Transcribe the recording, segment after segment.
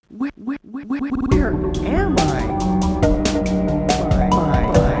Where am I?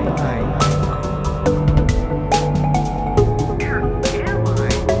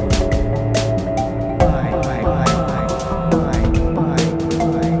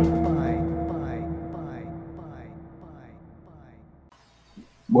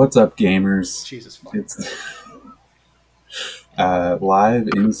 What's up, gamers? Jesus fuck. It's live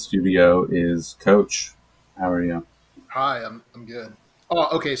in studio is Coach. How are you? Hi, I'm good.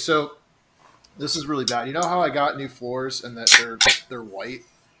 Oh, okay. So this is really bad. You know how I got new floors and that they're white?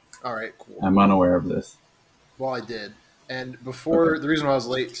 All right, cool. I'm unaware of this. Well, I did. And before the reason why I was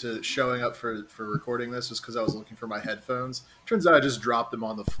late to showing up for recording this is because I was looking for my headphones. Turns out I just dropped them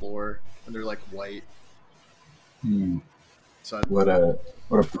on the floor and they're like white. So What a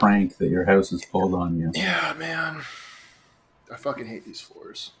prank that your house has pulled on you. yeah, man, I fucking hate these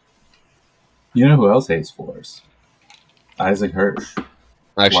floors. You know who else hates floors? Isaac Hirsch.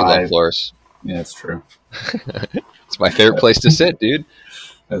 I actually Live. love floors. Yeah, it's true. It's my favorite place to sit, dude.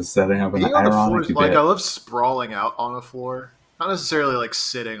 I was setting up an Being on the floor, ironic like bit. I love sprawling out on a floor. Not necessarily like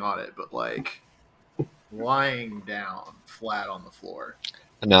sitting on it, but like lying down flat on the floor.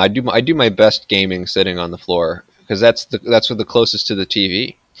 No, I do my best gaming sitting on the floor because that's what the closest to the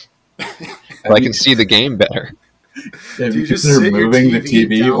TV. I can see the game better. Have Do you just considered sit your moving the TV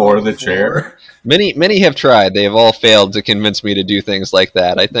TV down or on the chair? floor? Many have tried. They have all failed to convince me to do things like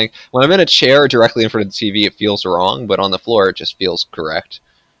that. I think when I'm in a chair directly in front of the TV, it feels wrong, but on the floor, it just feels correct.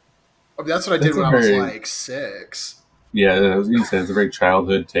 I mean, that's what I did That's when a I was very- like 6. Yeah, I was going to say it's a very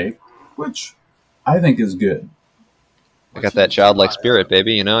childhood take, which I think is good. I got that childlike spirit,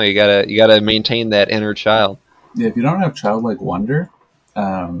 baby. You know, you gotta maintain that inner child. Yeah, if you don't have childlike wonder,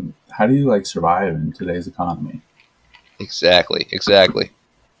 how do you survive in today's economy? Exactly.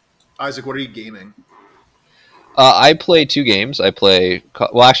 Isaac, what are you gaming? I play 2 games. I play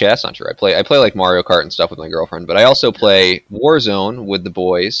actually that's not true. I play like Mario Kart and stuff with my girlfriend, but I also play Warzone with the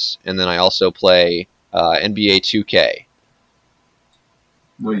boys, and then I also play NBA 2K.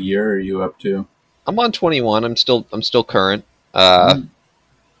 What year are you up to? I'm on 21. I'm still current.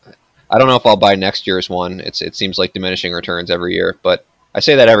 I don't know if I'll buy next year's one. It seems like diminishing returns every year, but I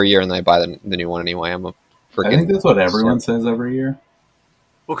say that every year and then I buy the new one anyway. I'm a freaking. I think that's what everyone says every year.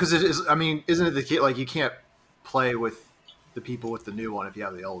 Well, because it is. I mean, isn't it the case? Like, you can't play with the people with the new one if you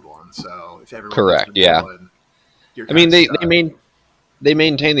have the old one. So if everyone Correct, has the new yeah. one, you're I mean, kinda stuck. they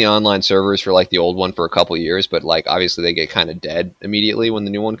maintain the online servers for like the old one for a couple years, but like obviously they get kind of dead immediately when the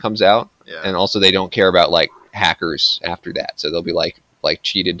new one comes out, Yeah. and also they don't care about like hackers after that. So they'll be like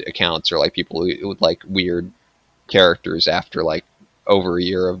cheated accounts or like people with like weird characters after like over a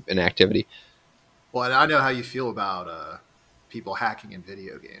year of inactivity. Well, and I know how you feel about people hacking in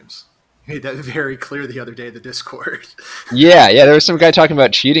video games. You made that very clear the other day in the Discord. Yeah, there was some guy talking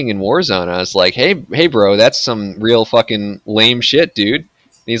about cheating in Warzone. I was like, hey, bro, that's some real fucking lame shit, dude. And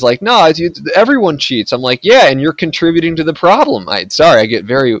he's like, no, everyone cheats. I'm like, yeah, and you're contributing to the problem. I get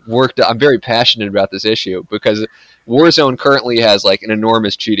very worked up. I'm very passionate about this issue because Warzone currently has like an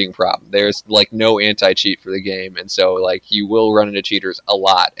enormous cheating problem. There's like no anti-cheat for the game, and so like you will run into cheaters a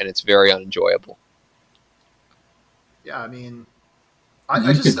lot, and it's very unenjoyable. Yeah, I mean, You I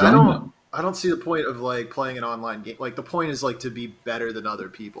could just join them. I don't see the point of like playing an online game. Like, the point is like to be better than other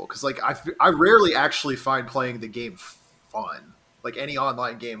people, because like I rarely actually find playing the game fun. Like any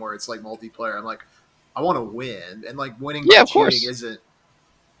online game where it's like multiplayer, I'm like, I want to win, and like winning by Yeah, of cheating course. isn't.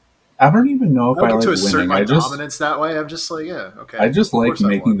 I don't even know if I I don't get like to assert winning. my I just dominance that way. I'm just like, yeah, okay. I just of like course I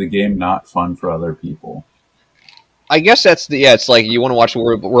making won. the game not fun for other people. I guess that's it's like you want to watch the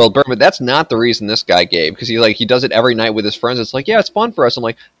world burn, but that's not the reason this guy gave, because he does it every night with his friends. It's like, yeah, it's fun for us. I'm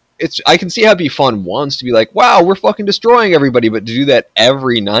like, I can see how it'd be fun once to be like, wow, we're fucking destroying everybody, but to do that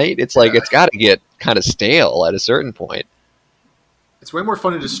every night, it's like it's got to get kind of stale at a certain point. It's way more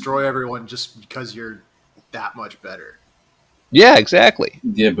fun to destroy everyone just because you're that much better. Yeah, exactly.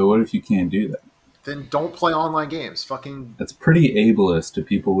 Yeah, but what if you can't do that? Then don't play online games. Fucking, That's pretty ableist to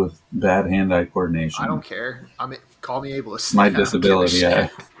people with bad hand-eye coordination. I don't care. Call me ableist. My I don't give a disability, yeah.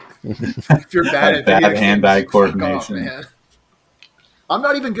 shit. If you're bad at Bad video hand-eye games, fuck off, coordination. man. I'm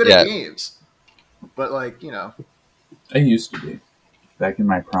not even good Yeah. at games, but like, you know, I used to be. Back in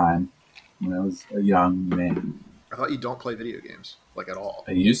my prime, when I was a young man. I thought you don't play video games like at all.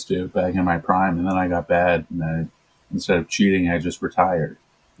 I used to, back in my prime, and then I got bad, and instead of cheating, I just retired.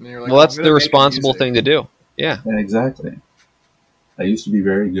 And you're like, Well, that's I'm the gonna make responsible music. thing to do. Yeah. Yeah, exactly. I used to be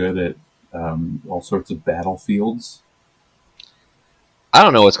very good at all sorts of battlefields. I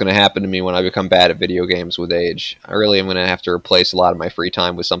don't know what's going to happen to me when I become bad at video games with age. I really am going to have to replace a lot of my free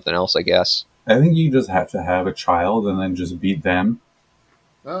time with something else, I guess. I think you just have to have a child and then just beat them.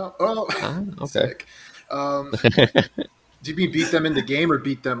 Oh, Okay. sick. Um, do you mean beat them in the game or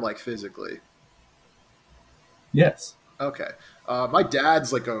beat them like physically? Yes. Okay. My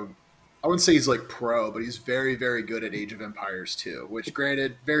dad's like I wouldn't say he's like pro, but he's very, very good at Age of Empires 2, which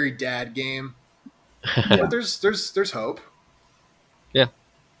granted, very dad game, Yeah. but there's hope.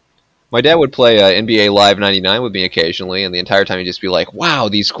 My dad would play NBA Live 99 with me occasionally, and the entire time he'd just be like, wow,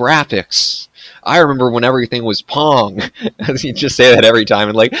 these graphics. I remember when everything was Pong. He'd just say that every time.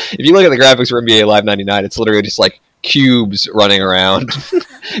 And like, if you look at the graphics for NBA Live 99, it's literally just like cubes running around.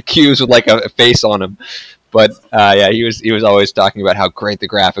 Cubes with like a face on them. But yeah, he was always talking about how great the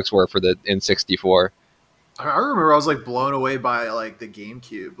graphics were for the N64. I remember I was like blown away by like the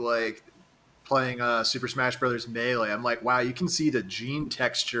GameCube, like playing Super Smash Brothers Melee. I'm like, wow, you can see the gene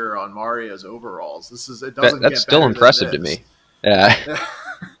texture on Mario's overalls. It doesn't That's get still better than impressive to this. me. Yeah.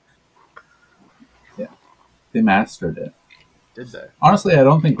 They mastered it. Did they? Honestly, I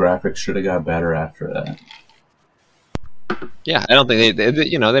don't think graphics should have got better after that. Yeah, I don't think they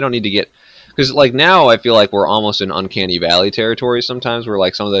don't need to get, because like now I feel like we're almost in uncanny valley territory sometimes, where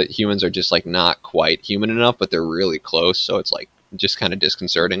like some of the humans are just like not quite human enough, but they're really close, so it's like just kind of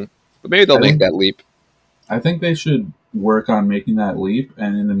disconcerting. But maybe they'll make that leap. I think they should work on making that leap,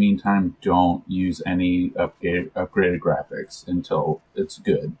 and in the meantime, don't use any upgraded graphics until it's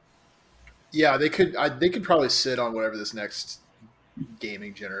good. Yeah, they could probably sit on whatever this next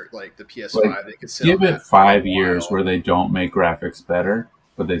gaming like the PS5. Like, They could sit Give on it that for 5 a years while. where they don't make graphics better,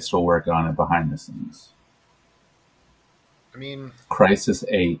 but they still work on it behind the scenes. I mean, Crisis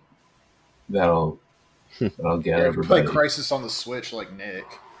 8. That'll get yeah, you can everybody. play Crisis on the Switch like Nick.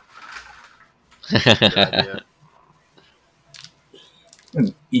 Good idea,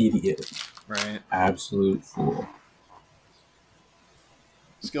 An idiot. right? Absolute fool.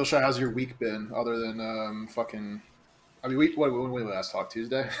 Skillshot, how's your week been? Other than fucking, I mean, when we last talked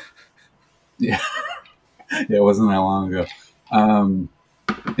Tuesday. Yeah. Yeah, it wasn't that long ago.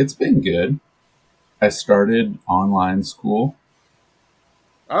 It's been good. I started online school.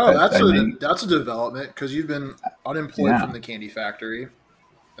 Oh, I that's a development because you've been unemployed Yeah. from the candy factory,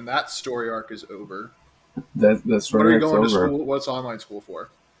 and that story arc is over. That's What are you where it's going to over. school? What's online school for?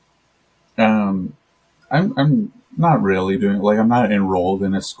 I'm not really doing, like, I'm not enrolled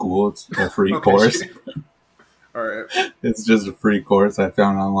in a school. It's a free Okay, course. All right. It's just a free course I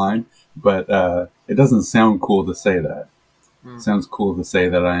found online. But it doesn't sound cool to say that. It sounds cool to say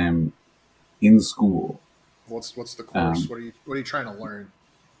that I am in school. What's the course? What are you trying to learn?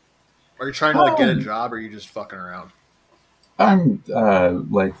 Are you trying to like get a job, or are you just fucking around? I'm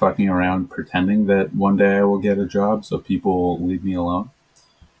like fucking around, pretending that one day I will get a job, so people will leave me alone.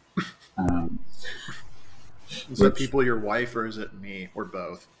 Is that people your wife, or is it me, or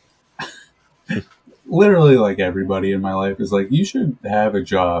both? Literally, like, everybody in my life is like, you should have a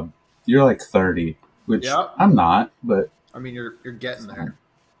job. You're like 30, which Yeah. I'm not, but I mean, you're getting there.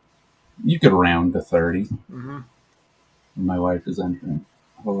 you could round to 30. Mm-hmm. My wife is entering.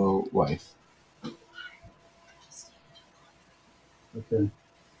 Hello, wife. Okay.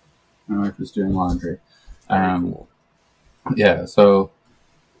 My wife is doing laundry. Cool. Yeah, so,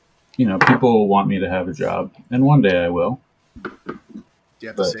 people want me to have a job, and one day I will. Do you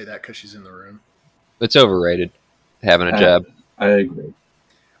have to But- say that because she's in the room? It's overrated, having a job. I agree.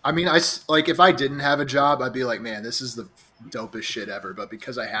 I mean, like if I didn't have a job, I'd be like, man, this is the dopest shit ever. But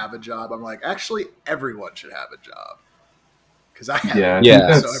because I have a job, I'm like, actually, everyone should have a job. Because I have. Yeah,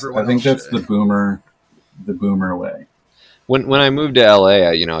 Yeah. So I think that's should. the boomer way. When I moved to LA,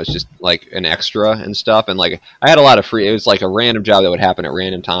 I was just like an extra and stuff, and like I had a lot of free. It was like a random job that would happen at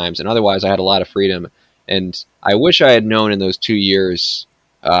random times, and otherwise I had a lot of freedom. And I wish I had known in those 2 years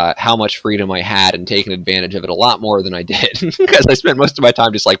how much freedom I had and taken advantage of it a lot more than I did, because I spent most of my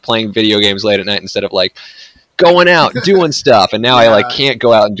time just like playing video games late at night instead of like going out and doing stuff. And now I like Yeah. can't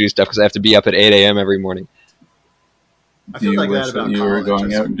go out and do stuff because I have to be up at 8 a.m. every morning. I Do feel you like that wish about that you were college.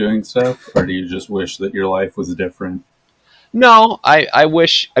 going out and doing stuff, or do you just wish that your life was different? No, I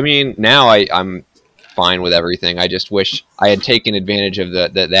wish. I mean, now I'm fine with everything. I just wish I had taken advantage of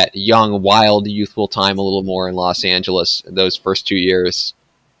that young, wild, youthful time a little more in Los Angeles those first 2 years.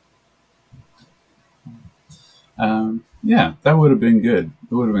 Yeah, that would have been good.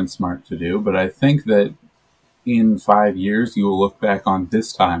 It would have been smart to do, but I think that in 5 years you will look back on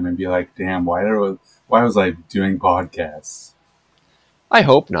this time and be like, "Damn, why was I doing podcasts? I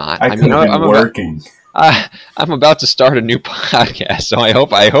hope not. I could have been I'm working." I'm about to start a new podcast, so I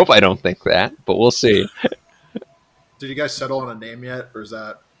hope I don't think that, but we'll see. Did you guys settle on a name yet, or is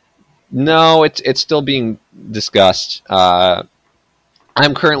that? No, it's still being discussed.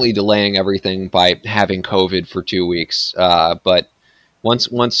 I'm currently delaying everything by having COVID for 2 weeks, but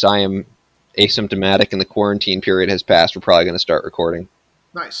Once I am asymptomatic and the quarantine period has passed, we're probably going to start recording.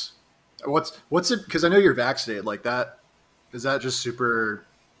 Nice. What's it? Because I know you're vaccinated. Like that, is that just super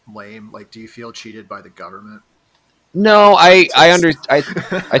lame? Like, do you feel cheated by the government? No, I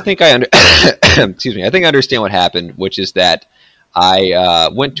think I under excuse me. I think I understand what happened, which is that I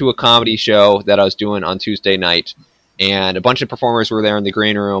went to a comedy show that I was doing on Tuesday night, and a bunch of performers were there in the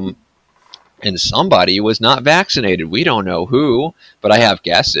green room, and somebody was not vaccinated. We don't know who, but I have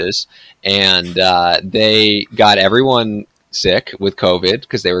guesses, and they got everyone sick with COVID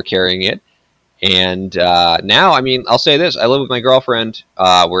because they were carrying it. And now, I mean, I'll say this: I live with my girlfriend.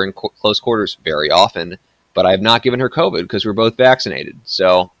 We're in close quarters very often. But I have not given her COVID because we're both vaccinated.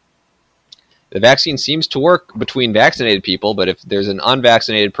 So the vaccine seems to work between vaccinated people, but if there's an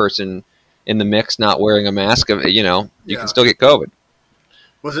unvaccinated person in the mix not wearing a mask, you can still get COVID.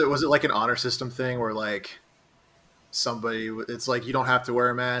 Was it like an honor system thing where like it's like you don't have to wear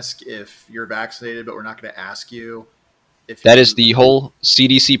a mask if you're vaccinated, but we're not going to ask you if that is the whole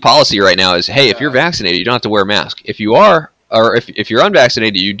CDC policy right now is, hey, if you're vaccinated, you don't have to wear a mask. If you are, or if you're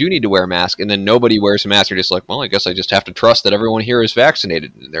unvaccinated, you do need to wear a mask, and then nobody wears a mask. You're just like, well, I guess I just have to trust that everyone here is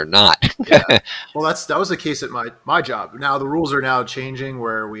vaccinated. And they're not. Yeah. Well, that was the case at my job. Now the rules are now changing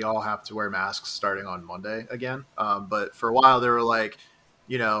where we all have to wear masks starting on Monday again. But for a while they were like,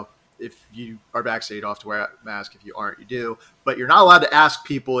 if you are vaccinated, you don't have to wear a mask. If you aren't, you do. But you're not allowed to ask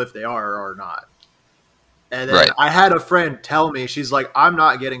people if they are or not. And then I had a friend tell me, she's like, I'm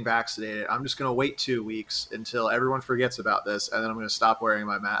not getting vaccinated. I'm just going to wait 2 weeks until everyone forgets about this, and then I'm going to stop wearing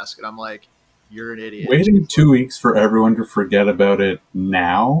my mask. And I'm like, you're an idiot. Waiting 2 weeks for everyone to forget about it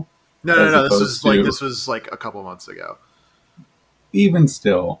now? No. This was like a couple months ago. Even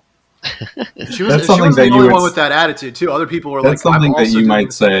still. She was the only one with that attitude, too. Other people were like, that's something that you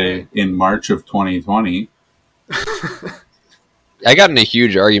might say in March of 2020. I got in a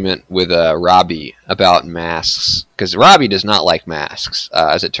huge argument with Robbie about masks because Robbie does not like masks,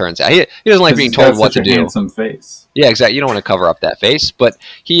 as it turns out. He doesn't like being told what to do. Handsome face. Yeah, exactly. You don't want to cover up that face, but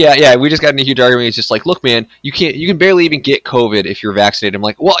we just got in a huge argument. He's just like, look, man, you can barely even get COVID if you're vaccinated. I'm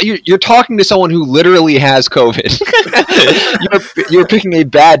like, well, you're talking to someone who literally has COVID. You're picking a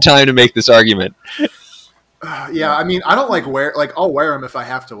bad time to make this argument. Yeah, I mean, I don't I'll wear them if I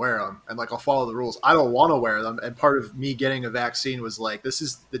have to wear them, and I'll follow the rules. I don't want to wear them, and part of me getting a vaccine was like, this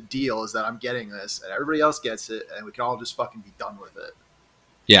is the deal, is that I'm getting this, and everybody else gets it, and we can all just fucking be done with it.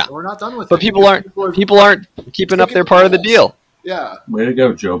 Yeah, and we're not done with it. But people aren't keeping up their part of the deal. Yeah. Way to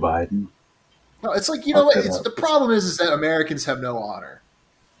go, Joe Biden. No, it's like, the problem is that Americans have no honor.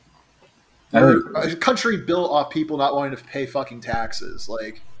 We're a country built off people not wanting to pay fucking taxes,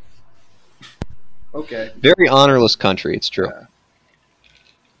 Okay. Very honorless country. It's true.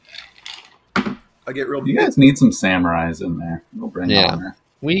 Yeah. I get real. You guys need some samurais in there. We'll bring honor.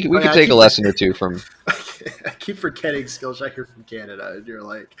 We could take a lesson or two from. I keep forgetting Skillshaker from Canada, and you're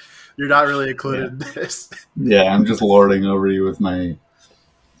like, you're not really included in this. Yeah, I'm just lording over you with my.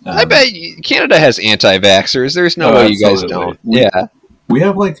 I bet Canada has anti-vaxxers. There's no way you guys don't. We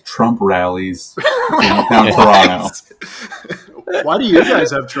have Trump rallies in downtown Toronto. Why do you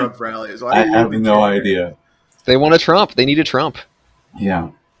guys have Trump rallies? I have no idea. They want a Trump. They need a Trump.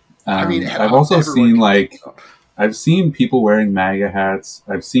 Yeah. I mean, I've also seen I've seen people wearing MAGA hats.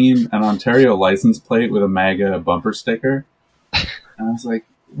 I've seen an Ontario license plate with a MAGA bumper sticker. And I was like,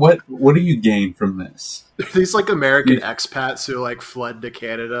 what do you gain from this? These American expats who fled to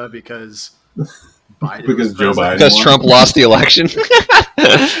Canada because Biden because Joe Biden because Trump lost the election.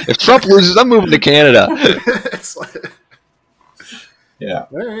 If Trump loses, I'm moving to Canada. It's yeah.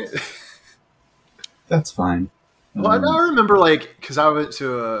 All right. That's fine. Well, I remember because I went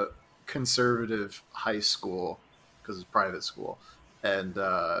to a conservative high school because it's private school, and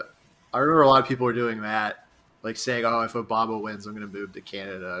I remember a lot of people were doing that, saying, "Oh, if Obama wins, I'm going to move to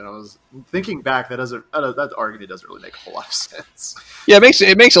Canada." And I was thinking back, that argument doesn't really make a whole lot of sense. Yeah,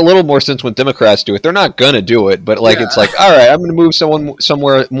 it makes a little more sense when Democrats do it. They're not going to do it, but it's all right, I'm going to move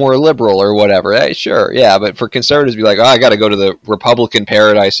somewhere more liberal or whatever. Hey, sure, yeah. But for conservatives, to be I got to go to the Republican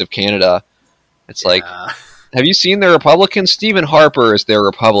paradise of Canada. It's have you seen their Republicans? Stephen Harper is their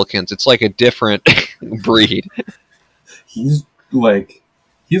Republicans. It's a different breed. He's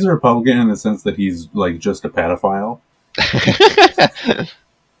a Republican in the sense that he's just a pedophile,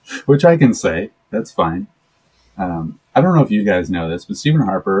 which I can say. That's fine. I don't know if you guys know this, but Stephen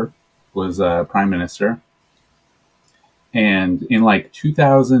Harper was prime minister, and in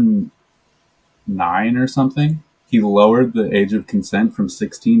 2009 or something, he lowered the age of consent from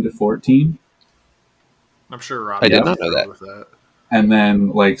 16 to 14. I'm sure I did not know that. With that. And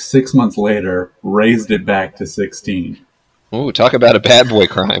then 6 months later, raised it back to 16. Ooh, talk about a bad boy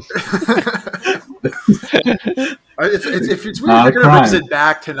crime. If it's weird, Not a they're going to raise crime. it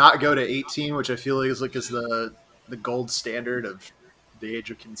back to not go to 18, which I feel like is the gold standard of the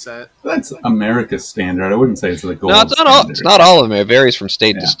age of consent. That's America's standard. I wouldn't say it's the gold No, it's not all. standard. It's not all of them. It varies from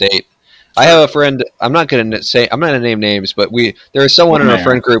state to Yeah. state. I have a friend. I'm not going to name names, but there is someone in our Yeah.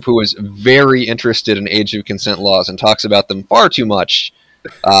 friend group who is very interested in age of consent laws and talks about them far too much.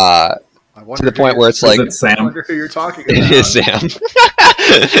 I wonder To the point where it's Is like, it I Sam? wonder who you're talking about. it is Sam.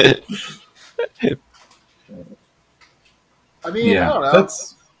 I mean, I don't know.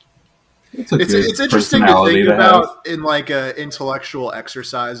 that's a good It's interesting to personality think to about in like a intellectual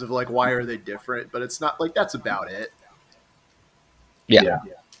exercise of like why are they different, but it's not like that's about it. Yeah.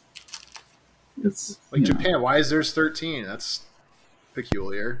 It's Like you know, Japan, why is theirs 13? That's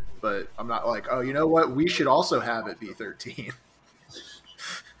peculiar, but I'm not like, oh, you know what? We should also have it be 13.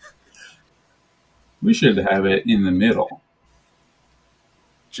 we should have it in the middle.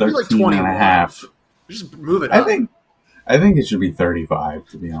 Should be like 13 and a 21. half. Just move it I up. think it should be 35,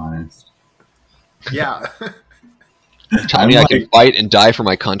 to be honest. Yeah. Tell me I I'm can fight and die for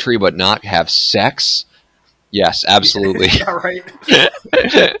my country, but not have sex. Yes, absolutely. Yeah, right.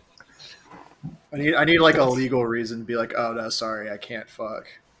 I need like a legal reason to be like, oh no, sorry, I can't fuck.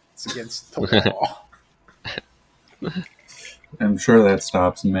 It's against the law. I'm sure that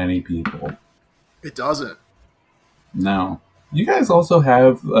stops many people. It doesn't. No. You guys also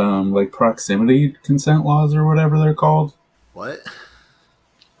have like proximity consent laws or whatever they're called. What?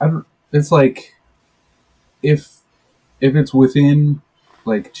 It's like if it's within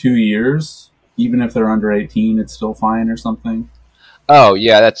like 2 years, even if they're under 18, it's still fine or something. Oh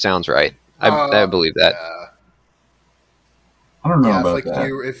yeah, that sounds right. I believe that. Yeah. I don't know Yeah, about if that.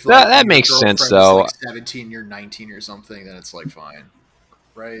 if That your makes sense, girlfriend's, though. Like 17, you're 19 or something, then it's like fine,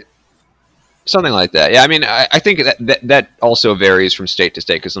 right? Something like that. Yeah, I mean, I think that also varies from state to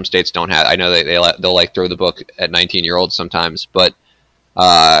state because some states don't have. I know they'll like throw the book at 19-year-olds sometimes, but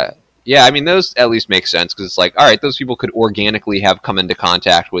yeah, I mean those at least make sense because it's like, all right, those people could organically have come into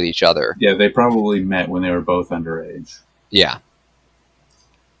contact with each other. Yeah, they probably met when they were both underage. Yeah,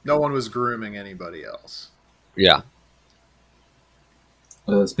 No one was grooming anybody else. yeah.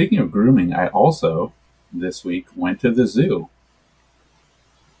 Speaking of grooming, I also this week went to the zoo.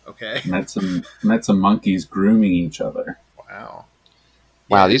 Okay. Met some monkeys grooming each other. Wow.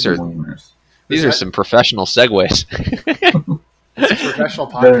 Wow, these are Lemurs. some professional segues. It's a professional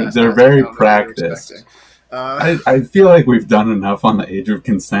They're podcast. very I don't know what you're practiced. expecting. I feel like we've done enough on the age of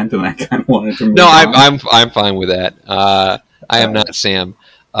consent, and I kind of wanted to move No, on. I'm fine with that. I am not Sam.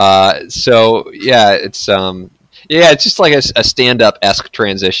 So yeah, it's just like a stand-up esque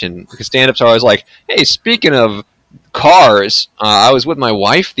transition because stand-ups are always like, hey, speaking of cars, I was with my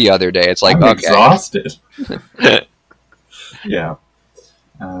wife the other day. It's like, I'm okay, exhausted. Yeah,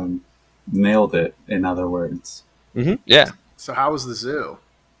 nailed it. In other words, yeah. So how was the zoo?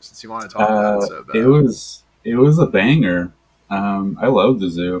 Since you want to talk about it so bad. it was a banger. I love the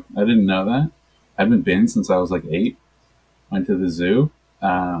zoo. I didn't know that. I haven't been since I was like 8. Went to the zoo.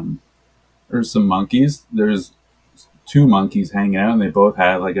 There's some monkeys. There's 2 monkeys hanging out, and they both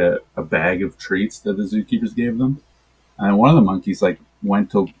had like a bag of treats that the zookeepers gave them. And one of the monkeys like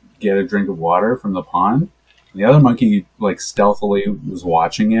went to get a drink of water from the pond. And the other monkey like stealthily was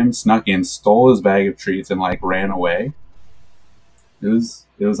watching him, snuck in, stole his bag of treats, and like ran away. It was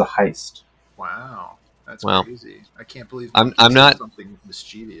a heist. Wow. That's Wow. crazy. I can't believe I'm monkeys did not- something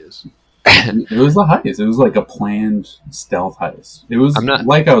mischievous. It was a heist. It was like a planned stealth heist. It was I'm not-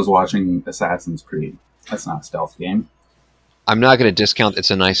 like I was watching Assassin's Creed. That's not a stealth game. I'm not going to discount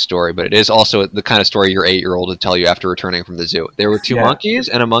it's a nice story, but it is also the kind of story your 8-year-old would tell you after returning from the zoo. There were 2 Yeah. monkeys,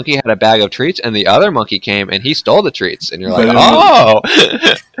 and a monkey had a bag of treats, and the other monkey came and he stole the treats. And you're But like, it was- oh,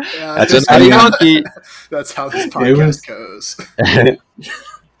 Yeah, that's a that's naughty how- monkey. That's how this It podcast was- goes.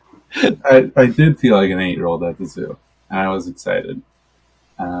 I did feel like an 8-year-old at the zoo, and I was excited.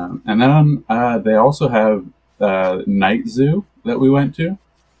 And then they also have night zoo that we went to.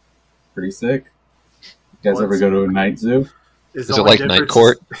 Pretty sick. You guys ever go to a night zoo? Is it like night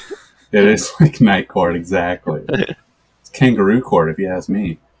court? It is like night court, exactly. It's kangaroo court, if you ask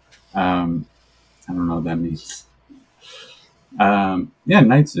me. I don't know what that means. Yeah,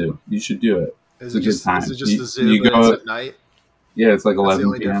 night zoo. You should do it. Is It's a it good just, time. is it just You- the zoo, you but go- it's at night? Yeah, it's like That's the 11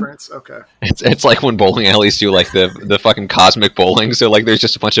 only p.m. difference? Okay. It's like when bowling alleys do like the fucking cosmic bowling. So like there's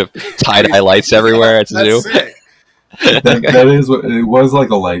just a bunch of tie-dye lights everywhere at the That's zoo. sick. That is what it was, like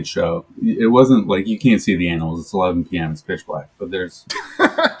a light show. It wasn't like you can't see the animals. It's 11 p.m. It's pitch black, but there's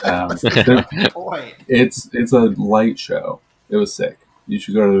Point. it's a light show. It was sick. You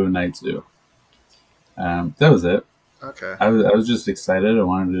should go to a night zoo. That was it. Okay. I was just excited. I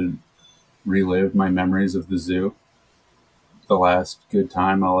wanted to relive my memories of the zoo. The last good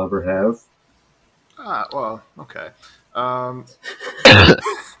time I'll ever have. Well, okay. Um,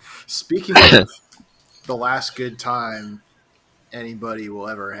 speaking of the last good time anybody will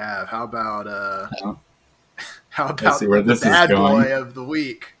ever have, how about Oh, how I about see where the this is bad going. boy of the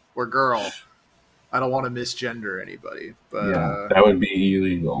week or girl? I don't want to misgender anybody, but Yeah, that would be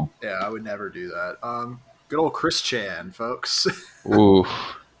illegal. yeah, I would never do that. Good old Chris Chan, folks. Ooh,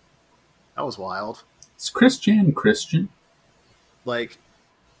 That was wild. Is Christian? Like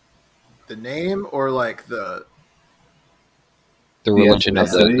the name or like the the The religion of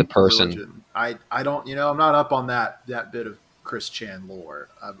the ethnicity? person. religion. I don't, I'm not up on that bit of Chris Chan lore.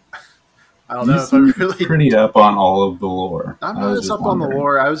 I don't You know if I seem really. pretty up on all of the lore. I'm I not was as just up on the wondering.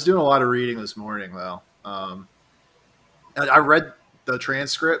 lore. I was doing a lot of reading this morning though. And I read the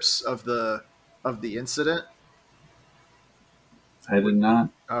transcripts of the incident. I did not.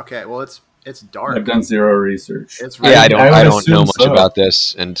 Okay, well it's I've dark. done zero research. It's Yeah, I don't. I I would don't know assume much so. about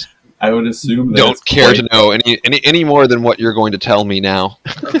this, and I would assume that it's don't care to quite- know any more than what you're going to tell me now.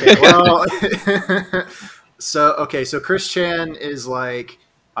 Okay, well, so Chris Chan is like,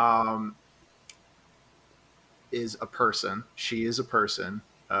 is a person. She is a person,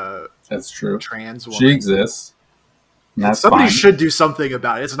 That's true. trans woman. She exists. And that's Somebody fine. should do something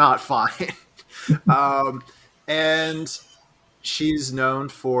about it. It's not fine. And she's known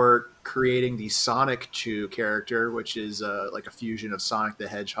for creating the Sonic Chew character, which is like a fusion of Sonic the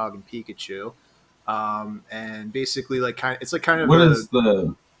Hedgehog and Pikachu. And basically, like it's like kind of What is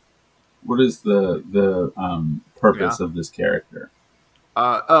the purpose of this character?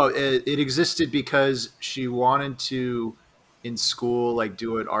 it existed because she wanted to in school like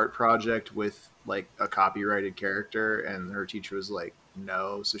do an art project with like a copyrighted character, and her teacher was like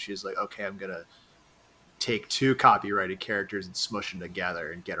no, so she's like okay, I'm gonna take two copyrighted characters and smush them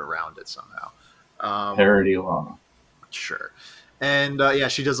together and get around it somehow. Parody law. Sure. And yeah,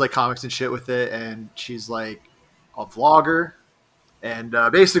 she does like comics and shit with it, and she's like a vlogger, and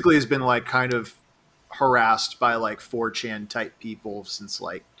basically has been like kind of harassed by like 4chan type people since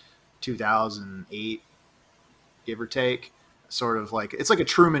like 2008, give or take. Sort of like it's like a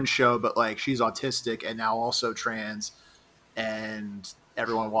Truman Show, but like she's autistic and now also trans, and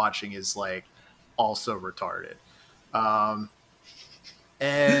everyone watching is like also retarded.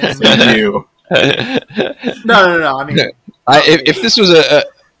 And So you. no. I mean, If this was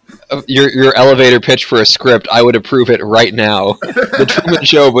your elevator pitch for a script, I would approve it right now. The Truman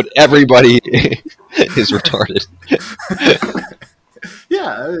Show, but everybody is retarded.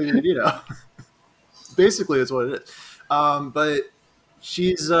 yeah, I mean, basically that's what it is. But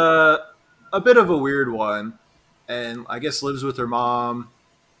she's a bit of a weird one, and I guess lives with her mom.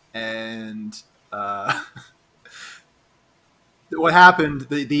 And what happened,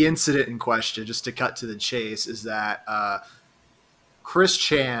 the incident in question, just to cut to the chase, is that Chris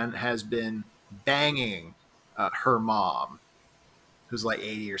Chan has been banging her mom, who's like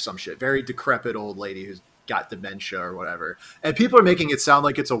 80 or some shit, very decrepit old lady who's got dementia or whatever. And people are making it sound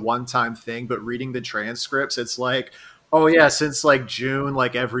like it's a one-time thing, but reading the transcripts, it's like, oh yeah, since like June,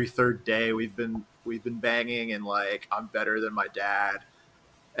 like every third day we've been banging, and like I'm better than my dad.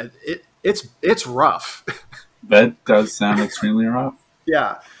 And it's rough. That does sound extremely rough.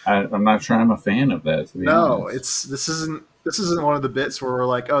 Yeah. I'm not sure I'm a fan of that. To be No, honest. this isn't one of the bits where we're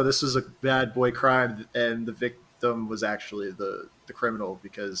like, oh, this is a bad boy crime, and the victim was actually the criminal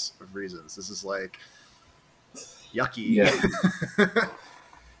because of reasons. This is like yucky. Yeah.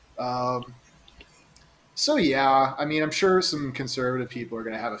 So yeah, I mean, I'm sure some conservative people are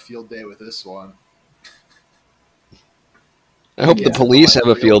going to have a field day with this one. I hope the police have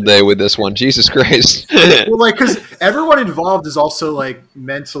a field day with this one. Jesus Christ. Well, like, because everyone involved is also like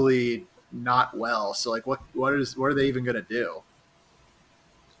mentally not well. So like, what are they even going to do?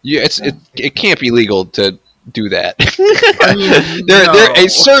 Yeah, it can't be legal to do that. I mean,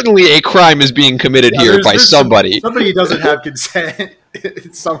 certainly a crime is being committed here by there's somebody. Somebody doesn't have consent.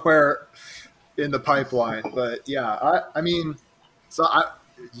 It's somewhere in the pipeline. But yeah, I mean, so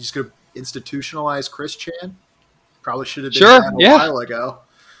you just gonna institutionalize Chris Chan? Probably should have been done a while ago.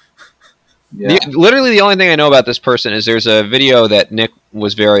 Yeah. Literally, the only thing I know about this person is there's a video that Nick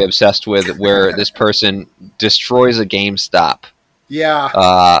was very obsessed with where this person destroys a GameStop.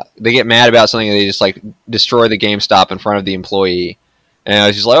 Yeah. They get mad about something and they just like destroy the GameStop in front of the employee. And I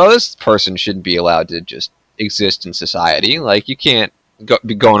was just like, oh, this person shouldn't be allowed to just exist in society. Like, you can't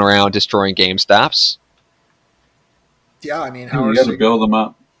be going around destroying GameStops. Yeah, I mean, You got to build them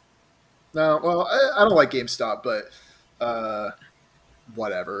up. No, well, I don't like GameStop, but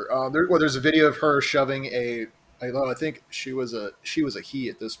whatever. There's a video of her shoving a Although I think she was a he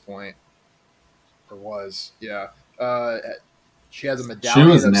at this point, or was, yeah. She has a She medallion.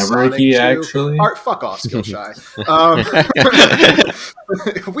 was of never a Sonic he, 2. actually. All right, fuck off, Skillshy.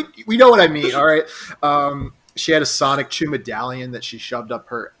 We know what I mean. All right. She had a Sonic 2 medallion that she shoved up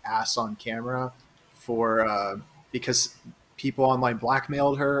her ass on camera for because people online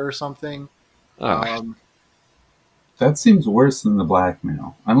blackmailed her or something. Oh, That seems worse than the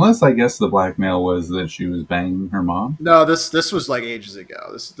blackmail. Unless I guess the blackmail was that she was banging her mom. No, this was like ages ago.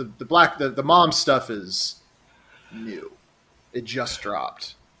 This the mom stuff is new. It just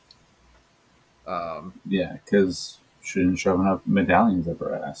dropped. Yeah, because she didn't shove enough medallions up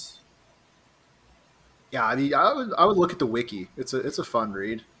her ass. Yeah, I mean, I would look at the wiki. It's a fun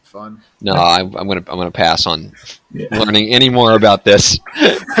read. Fun. no, I'm gonna pass on Yeah. learning any more about this.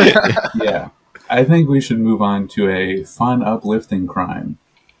 Yeah. I think we should move on to a fun, uplifting crime.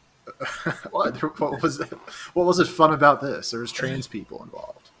 What was it fun about this? There was trans people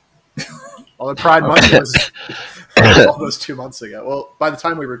involved. Although Pride Month was almost 2 months ago. Well, by the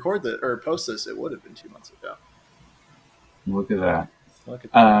time we record that or post this, it would have been 2 months ago. Look at that. Look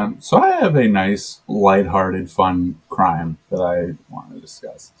at that. So I have a nice, lighthearted, fun crime that I want to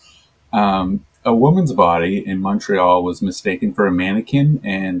discuss. A woman's body in Montreal was mistaken for a mannequin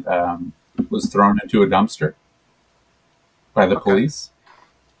and was thrown into a dumpster by the Okay. police.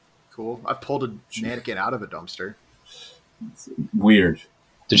 Cool. I pulled a mannequin out of a dumpster. Weird.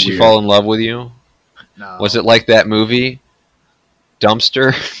 Did she Weird. fall in love with you? No. Was it like that movie,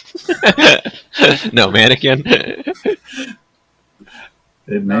 Dumpster? No, Mannequin.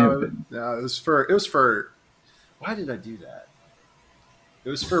 It may have No, been. no, it was for. Why did I do that? It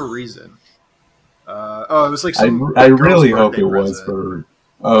was for a reason. It was like some. I girl's really hope birthday it was present. for.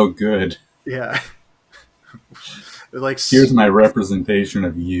 Oh, good. Yeah. It like Here's my representation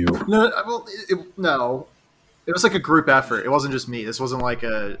of you. no. Well, no. It was like a group effort. It wasn't just me. This wasn't like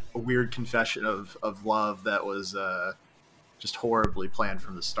a weird confession of love that was just horribly planned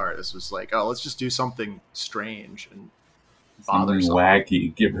from the start. This was like, oh, let's just do something strange and Something bothersome.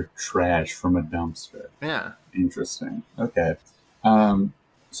 wacky. Give her trash from a dumpster. Yeah. Interesting. Okay.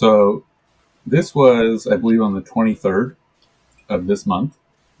 So this was, I believe, on the 23rd of this month,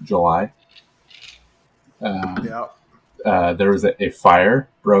 July. Yeah. There was a fire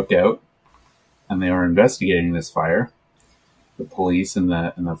broke out, and they were investigating this fire. The police and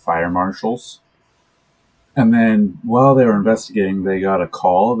the fire marshals. And then, while they were investigating, they got a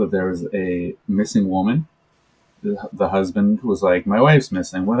call that there was a missing woman. The husband was like, "My wife's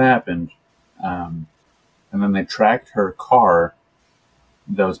missing. What happened?" And then they tracked her car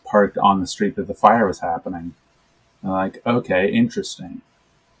that was parked on the street that the fire was happening. And they're like, "Okay, interesting.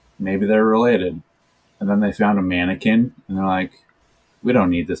 Maybe they're related." And then they found a mannequin, and they're like, "We don't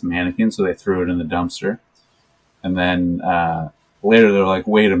need this mannequin," so they threw it in the dumpster. And then later they're like,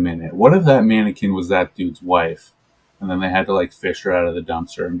 "Wait a minute, what if that mannequin was that dude's wife?" And then they had to like fish her out of the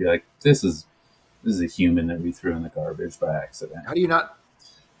dumpster and be like, "This is a human that we threw in the garbage by accident." How do you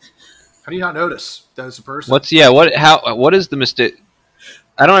not notice that it's a person? What is the mistake?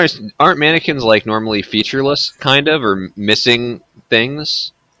 I don't understand. Aren't mannequins like normally featureless, kind of, or missing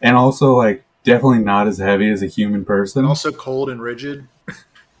things? And also, like, definitely not as heavy as a human person. And also cold and rigid.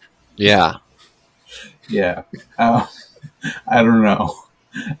 Yeah. Yeah. I don't know.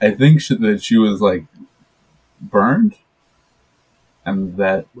 I think that she was, like, burned. And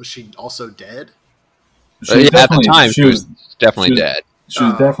that Was she also dead? she was Yeah, at the definitely- time, she was definitely she was- dead. She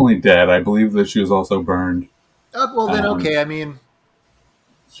was definitely dead. I believe that she was also burned. Well, then okay. I mean,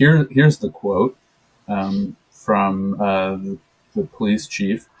 Here's the quote from the police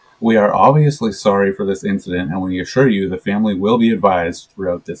chief. "We are obviously sorry for this incident, and we assure you the family will be advised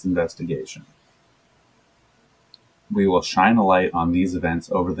throughout this investigation. We will shine a light on these events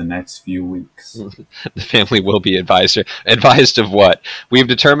over the next few weeks." The family will be advised. Advised of what? We've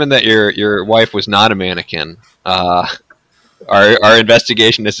determined that your wife was not a mannequin. Our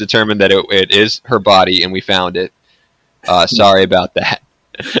investigation has determined that it is her body, and we found it. Sorry about that.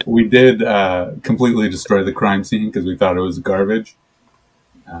 We did completely destroy the crime scene because we thought it was garbage.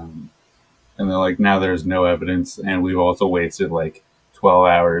 And they're like, now there's no evidence, and we've also wasted like 12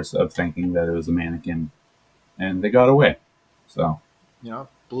 hours of thinking that it was a mannequin, and they got away. So,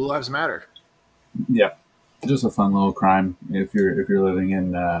 Blue Lives Matter. yeah, just a fun little crime. If you're living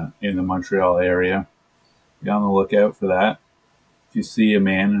in the Montreal area, be on the lookout for that. If you see a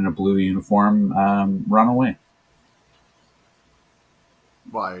man in a blue uniform, run away.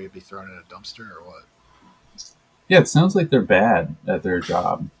 Why, are you be thrown in a dumpster or what? Yeah, it sounds like they're bad at their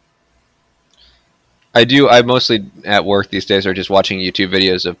job. I mostly at work these days are just watching YouTube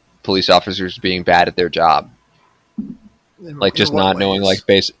videos of police officers being bad at their job. Like just In what not knowing ways? like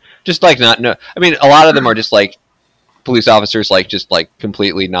basic, just like not know. I mean, a lot of them are just like police officers, like just like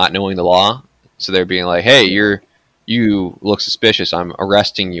completely not knowing the law. So they're being like, "Hey, you look suspicious. I'm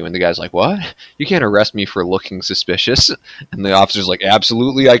arresting you." And the guy's like, "What? You can't arrest me for looking suspicious." And the officer's like,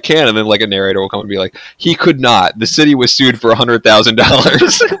 "Absolutely, I can." And then like a narrator will come and be like, "He could not. The city was sued for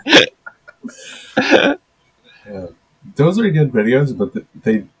 $100,000." Those are good videos, but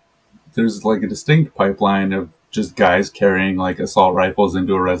there's like a distinct pipeline of just guys carrying like assault rifles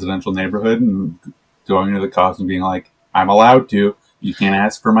into a residential neighborhood and going to the cops and being like, "I'm allowed to. You can't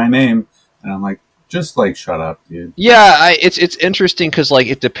ask for my name." And I'm like, just like shut up, dude. Yeah, it's interesting because like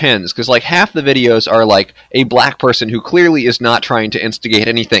it depends because like half the videos are like a black person who clearly is not trying to instigate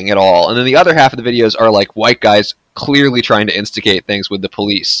anything at all, and then the other half of the videos are like white guys clearly trying to instigate things with the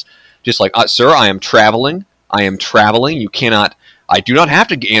police. Just like, "Sir, I am traveling. I am traveling. You cannot. I do not have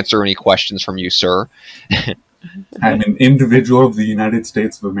to answer any questions from you, sir." I'm an individual of the United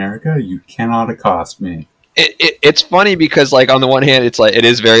States of America. You cannot accost me. It's funny because like on the one hand it's like it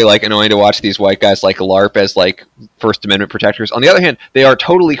is very like annoying to watch these white guys like LARP as like First Amendment protectors. On the other hand, they are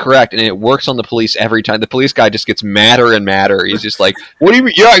totally correct and it works on the police every time. The police guy just gets madder and madder. He's just like, "What do you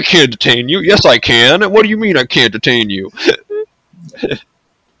mean? Yeah, I can't detain you. Yes, I can. What do you mean I can't detain you?"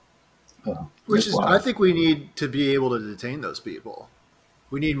 Which is, I think we need to be able to detain those people.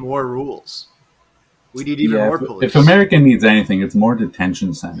 We need more rules. We need even more police. If America needs anything, it's more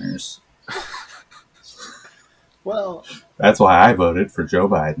detention centers. Well, that's why I voted for Joe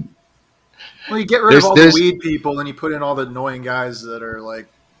Biden. Well, you get rid of all the weed people, and you put in all the annoying guys that are like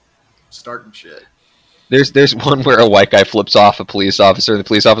starting shit. There's one where a white guy flips off a police officer. The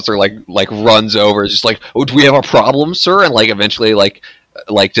police officer like runs over, just like, "Oh, do we have a problem, sir?" And like eventually like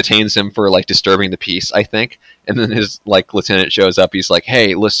detains him for like disturbing the peace, I think. And then his like lieutenant shows up. He's like,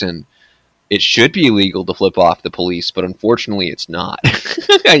 "Hey, listen, it should be illegal to flip off the police, but unfortunately, it's not.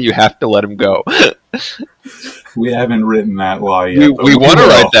 You have to let him go." We haven't written that law yet. We want to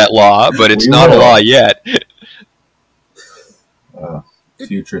write that law, but it's not a law yet.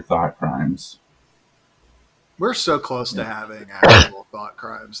 Future thought crimes. We're so close to having actual thought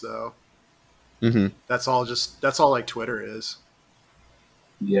crimes, though. Mm-hmm. That's all like Twitter is.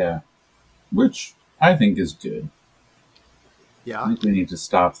 Yeah, which I think is good. Yeah, I think we need to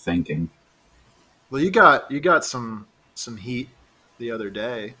stop thinking. Well, you got some heat the other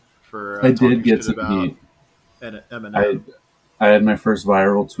day for I did get some heat. Eminem. I had my first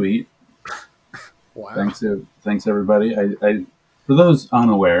viral tweet. Wow! Thanks everybody. I for those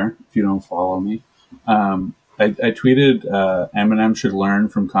unaware, if you don't follow me, I tweeted Eminem should learn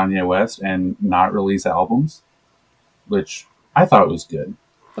from Kanye West and not release albums, which I thought was good.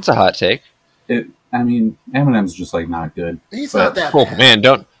 That's a hot take. I mean, Eminem's just like not good. He's not that bad. Man,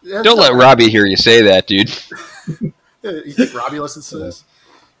 don't let Robbie hear you say that, dude. You think Robbie listens to this?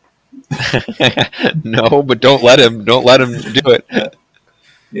 No, but don't let him do it.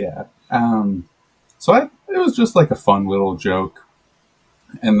 Yeah. So it was just like a fun little joke.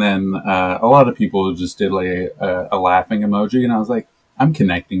 And then a lot of people just did like a laughing emoji, and I was like, I'm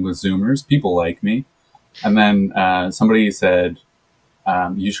connecting with Zoomers. People like me. And then somebody said,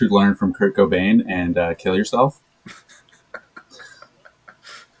 you should learn from Kurt Cobain and kill yourself.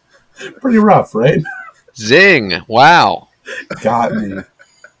 Pretty rough, right? Zing! Wow. Got me.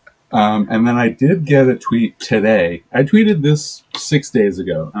 And then I did get a tweet today. I tweeted this 6 days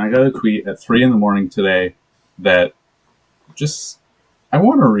ago, and I got a tweet at 3 a.m. today that just... I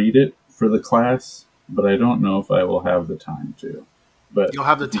want to read it for the class, but I don't know if I will have the time to. But you'll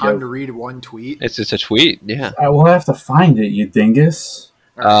have the time to read one tweet? It's just a tweet, yeah. I will have to find it, you dingus.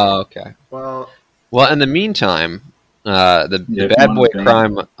 Oh, okay. Well, in the meantime, the bad boy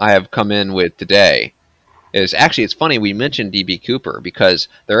crime I have come in with today is actually, it's funny we mentioned D.B. Cooper because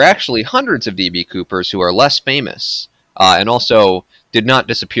there are actually hundreds of D.B. Coopers who are less famous and also did not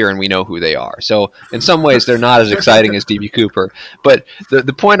disappear, and we know who they are. So in some ways, they're not as exciting as D.B. Cooper. But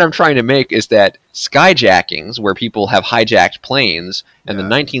the point I'm trying to make is that skyjackings, where people have hijacked planes in the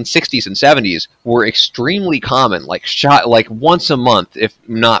 1960s and 70s, were extremely common, like once a month, if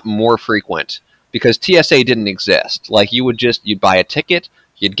not more frequent, because TSA didn't exist. Like you'd buy a ticket,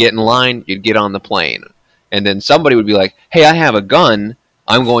 you'd get in line, you'd get on the plane, and then somebody would be like, "Hey, I have a gun.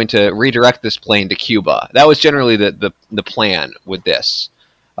 I'm going to redirect this plane to Cuba." That was generally the plan with this,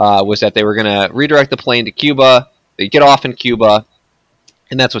 was that they were going to redirect the plane to Cuba, they'd get off in Cuba,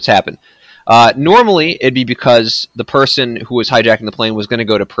 and that's what's happened. Normally, it'd be because the person who was hijacking the plane was going to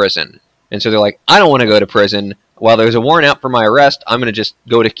go to prison. And so they're like, I don't want to go to prison. While there's a warrant out for my arrest, I'm going to just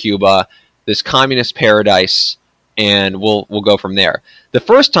go to Cuba, this communist paradise, and we'll go from there. The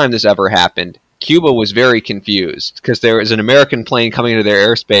first time this ever happened, Cuba was very confused because there was an American plane coming into their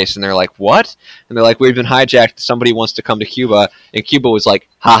airspace, and they're like, "What?" And they're like, "We've been hijacked. Somebody wants to come to Cuba." And Cuba was like,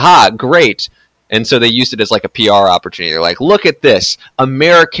 "Haha, great." And so they used it as like a PR opportunity. They're like, "Look at this.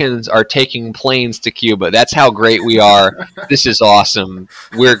 Americans are taking planes to Cuba. That's how great we are. This is awesome.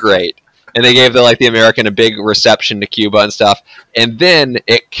 We're great." And they gave the American a big reception to Cuba and stuff. And then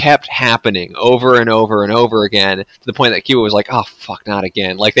it kept happening over and over and over again to the point that Cuba was like, "Oh, fuck, not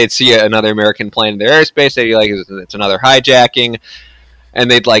again." Like, they'd see another American plane in their airspace. They'd be like, "It's another hijacking." And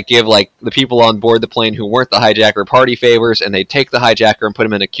they'd give the people on board the plane who weren't the hijacker party favors, and they'd take the hijacker and put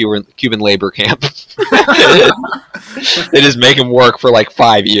him in a Cuban labor camp. They just make him work for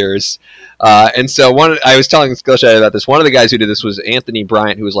 5 years. And so I was telling Skillshare about this. One of the guys who did this was Anthony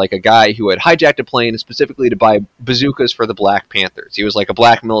Bryant, who was a guy who had hijacked a plane specifically to buy bazookas for the Black Panthers. He was a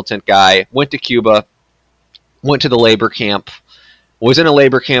black militant guy, went to Cuba, went to the labor camp, was in a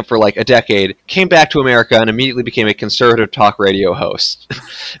labor camp for a decade, came back to America, and immediately became a conservative talk radio host.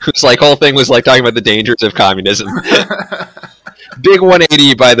 Whose whole thing was talking about the dangers of communism. Big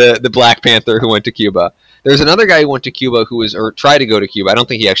 180 by the Black Panther who went to Cuba. There's another guy who went to Cuba or tried to go to Cuba. I don't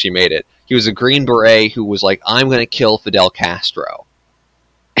think he actually made it. He was a Green Beret who was like, "I'm going to kill Fidel Castro."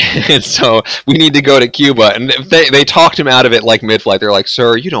 And so we need to go to Cuba. And they talked him out of it mid-flight. They're like,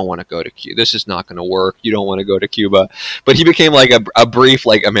 "Sir, you don't want to go to Cuba. This is not going to work. You don't want to go to Cuba." But he became a brief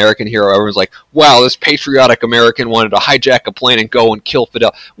American hero. Everyone's like, "Wow, this patriotic American wanted to hijack a plane and go and kill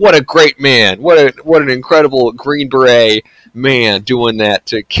Fidel. What a great man. What an incredible Green Beret man doing that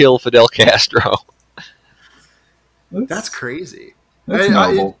to kill Fidel Castro." That's crazy. That's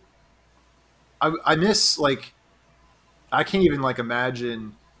noble. I miss I can't even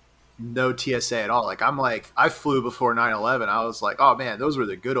imagine no TSA at all. I flew before 9/11. I was like, "Oh man, those were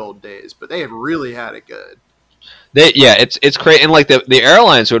the good old days." But they had really had it good. It's crazy. And the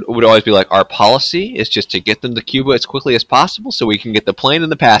airlines would always be like, "Our policy is just to get them to Cuba as quickly as possible so we can get the plane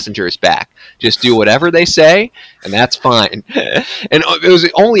and the passengers back. Just do whatever they say, and that's fine." And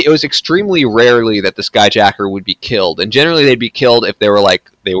it was extremely rarely that the skyjacker would be killed. And generally they'd be killed if they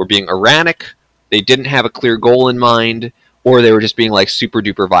were being erratic, they didn't have a clear goal in mind, or they were just being super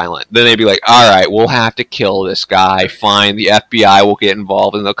duper violent. Then they'd be like, "All right, we'll have to kill this guy. Fine, the FBI will get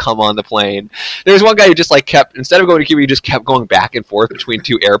involved and they'll come on the plane." There was one guy who just kept, instead of going to Cuba, he just kept going back and forth between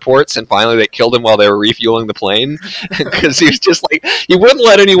two airports, and finally they killed him while they were refueling the plane because he was just he wouldn't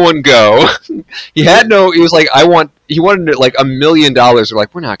let anyone go. He was like, he wanted $1 million. They're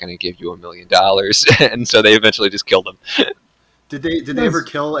like, "We're not going to give you $1 million," and so they eventually just killed him. Did they ever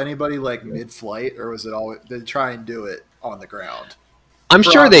kill anybody mid-flight, or was it all? Did they try and do it on the ground? I'm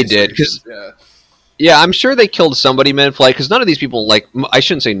sure they did, because I'm sure they killed somebody mid-flight, because none of these people, I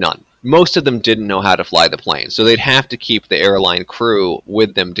shouldn't say none, most of them didn't know how to fly the plane, so they'd have to keep the airline crew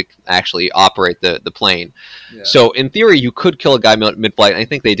with them to actually operate the plane. Yeah. So in theory, you could kill a guy mid-flight, and I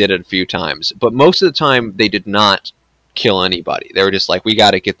think they did it a few times, but most of the time they did not kill anybody. They were just like, "We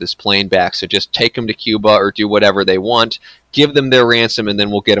got to get this plane back, so just take them to Cuba or do whatever they want, give them their ransom, and then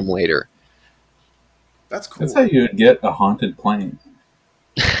we'll get them later." That's cool. That's how you would get a haunted plane.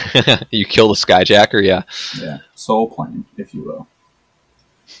 You kill the skyjacker, yeah. Yeah, soul plane, if you will.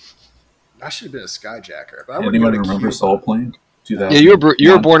 I should have been a skyjacker. But anyone remember Soul Plane? Yeah, you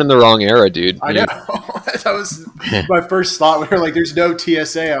were born in the wrong era, dude. I know. That was my first thought. We were like, "There's no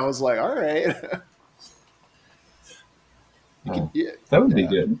TSA." I was like, "All right." That would be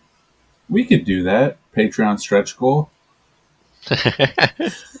good. We could do that. Patreon stretch goal.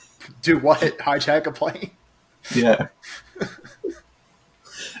 Do what? Hijack a plane? Yeah.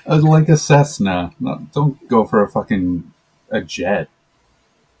 Like a Cessna. No, don't go for a jet.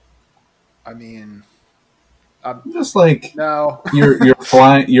 I mean, just no.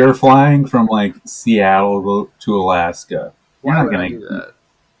 You're flying from Seattle to Alaska. You're Why not would gonna I do that?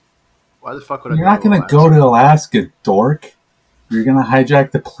 Why the fuck would I? You're not gonna go to Alaska, dork. You're gonna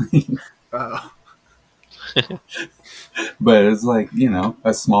hijack the plane. Oh. But it's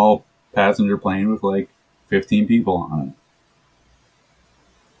a small passenger plane with 15 people on it.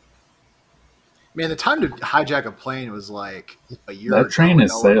 Man, the time to hijack a plane was a year that ago. Train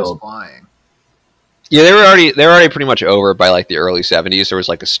has sailed. Flying. Yeah, they were already pretty much over by the early 70s. There was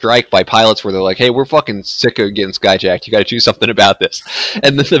a strike by pilots where they're like, "Hey, we're fucking sick of getting skyjacked. You got to do something about this."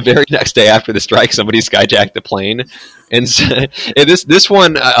 And then the very next day after the strike, somebody skyjacked the plane. And so, this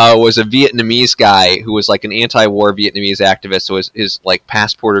one was a Vietnamese guy who was an anti-war Vietnamese activist. So his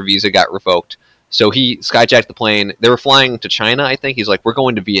passport or visa got revoked. So he skyjacked the plane. They were flying to China, I think. He's like, "We're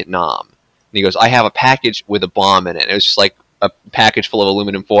going to Vietnam." And he goes, "I have a package with a bomb in it." It was just a package full of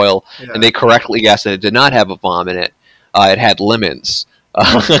aluminum foil, and they correctly guessed that it did not have a bomb in it. It had lemons.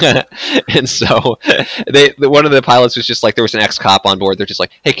 And so one of the pilots was just like, there was an ex-cop on board. They're just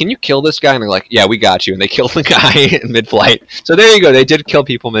like, hey, can you kill this guy? And they're like, yeah, we got you. And they killed the guy in mid-flight. So there you go. They did kill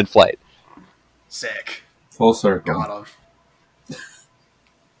people mid-flight. Sick. Full circle. Got him.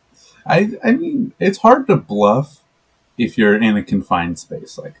 I mean, it's hard to bluff if you're in a confined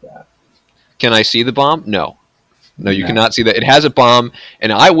space like that. Can I see the bomb? No. No, you No. cannot see that. It has a bomb,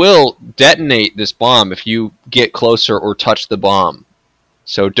 and I will detonate this bomb if you get closer or touch the bomb.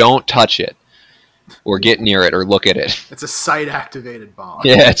 So don't touch it, or get near it, or look at it. It's a site-activated bomb.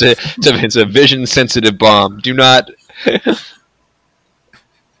 Yeah, it's a vision-sensitive bomb. Do not.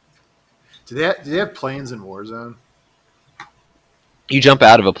 Do they have planes in Warzone? You jump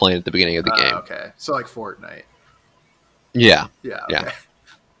out of a plane at the beginning of the game. Okay, so like Fortnite. Yeah. Yeah. Yeah.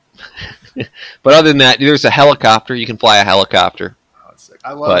 Okay. But other than that, there's a helicopter. You can fly a helicopter. Oh, that's sick.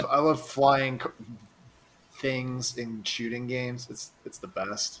 I love flying things in shooting games. It's the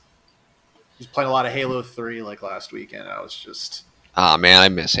best. Just playing a lot of Halo 3 like last weekend. I was just Ah, man, I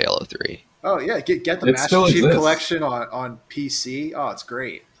miss Halo 3. oh yeah, get the It Master still Chief exists. Collection on PC. Oh, it's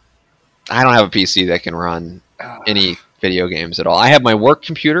great. I don't have a PC that can run Ah, any video games at all. I have my work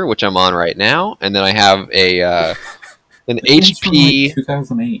computer, which I'm on right now, and then I have an It's from, HP. like,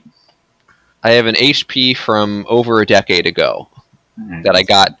 2008. I have an HP from over a decade ago Alright. that I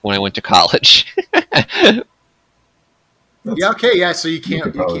got when I went to college. That's- yeah. Okay. Yeah. So you can't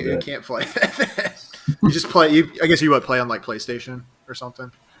could probably do you it. can't play. You just play. I guess you play on like PlayStation or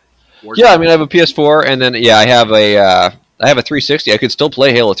something. Yeah, I mean, I have a PS4, and then I have a 360. I could still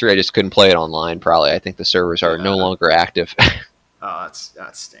play Halo 3. I just couldn't play it online. Probably, I think the servers are no Yeah. longer active. Oh,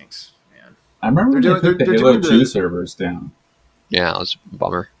 that stinks, man. I remember They're they doing- took the they're Halo doing 2 the- servers down. Yeah, it was a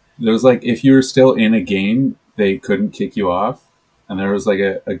bummer. There was like, if you were still in a game, they couldn't kick you off. And there was like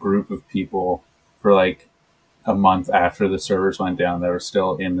a group of people for like a month after the servers went down that were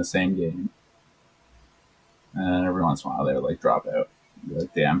still in the same game. And then every once in a while they would like drop out. You'd be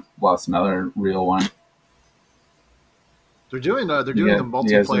like, damn, lost another real one. They're doing You the guys didn't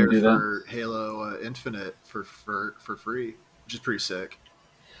multiplayer do that? for Halo Infinite for free, which is pretty sick.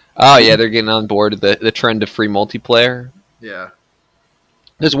 Oh yeah, they're getting on board the trend of free multiplayer. Yeah,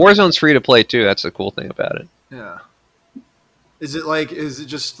 There's Warzone's free to play too. That's the cool thing about it. yeah. Is it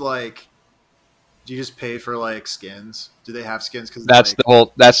just like? Do you just pay for like skins? Do they have skins? Because That's the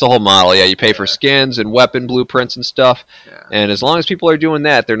whole model. Yeah, you pay for Yeah. skins and weapon blueprints and stuff. yeah. And as long as people are doing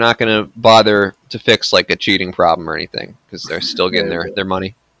that, they're not going to bother to fix like a cheating problem or anything because they're still getting Yeah, their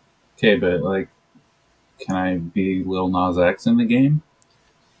money. Okay, but like, can I be Lil Nas X in the game?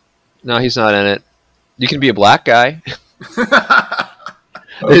 No, he's not in it. You can be a black guy.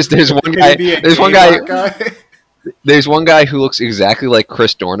 Oh, There's one Can guy. you be a There's one gay guy. black guy? There's one guy who looks exactly like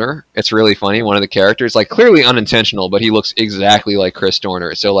Chris Dorner. It's really funny. One of the characters, like clearly unintentional, but he looks exactly like Chris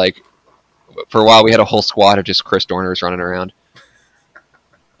Dorner. So like, for a while we had a whole squad of just Chris Dorners running around.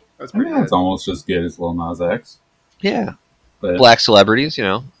 That's I mean, pretty that's good. almost as good as Lil Nas X. Yeah, But black celebrities, you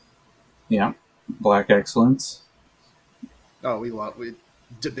know. yeah, black excellence. Oh, we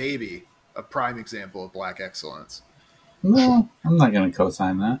DaBaby, a prime example of black excellence. No, I'm not going to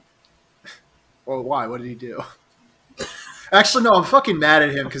co-sign that. Well, why? What did he do? Actually, no, I'm fucking mad at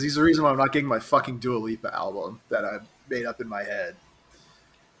him because he's the reason why I'm not getting my fucking Dua Lipa album that I made up in my head.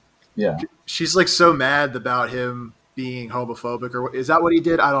 Yeah. She's like so mad about him being homophobic, or is that what he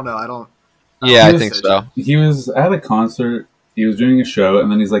did? I don't know. I don't. Yeah, I Yes. think so. He was at a concert, he was doing a show, and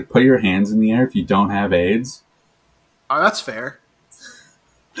then he's like, put your hands in the air if you don't have AIDS. Oh, that's fair.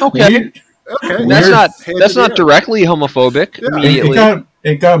 Okay, Weird. Okay, that's Weird. not Hands that's in the not air. directly homophobic. Yeah. Immediately,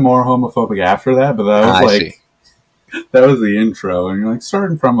 It got more homophobic after that, but that was I like, see. that was the intro, and you're like,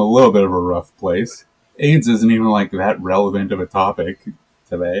 starting from a little bit of a rough place. AIDS isn't even like that relevant of a topic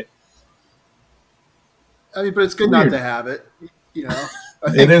today. I mean, but it's good not Weird. to have it. You know, I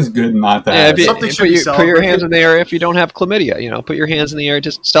It think is good not to Yeah, have if you, it. Something put, should be your, put your celebrated. hands in the air if you don't have chlamydia. You know, put your hands in the air.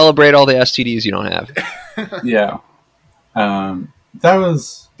 Just celebrate all the STDs you don't have. Yeah. That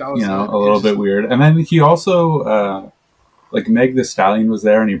was, That was you know, it. a little It's bit just- weird. And then he also, like, Meg the Stallion was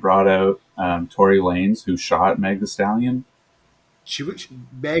there, and he brought out Tory Lanez, who shot Meg the Stallion. she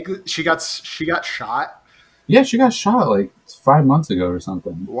got shot. Yeah, she got shot like 5 months ago or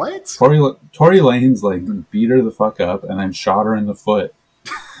something. What? Tory Lanez like beat her the fuck up and then shot her in the foot,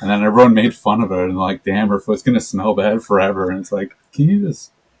 and then everyone made fun of her and like, damn, her foot's gonna smell bad forever. And it's like, can you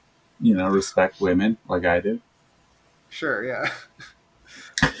just, you know, respect women like I do? Sure, yeah.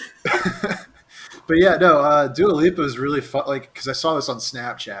 But yeah, no, Dua Lipa was really fun. Like, because I saw this on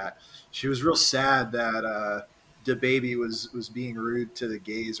Snapchat, she was real sad that DaBaby was being rude to the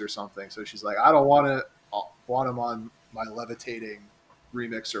gays or something. So she's like, I don't want him on my levitating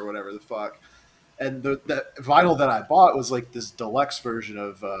remix or whatever the fuck. And the vinyl that I bought was like this deluxe version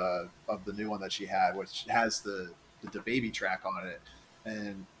of the new one that she had, which has the baby track on it.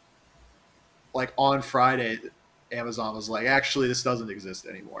 And like on Friday, Amazon was like, actually, this doesn't exist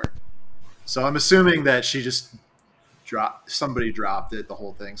anymore. So I'm assuming that she just somebody dropped it. The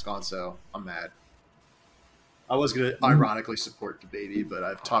whole thing's gone. So I'm mad. I was gonna ironically support the baby, but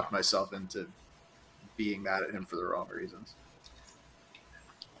I've talked myself into being mad at him for the wrong reasons.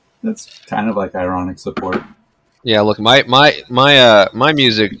 That's kind of like ironic support. Yeah, look, my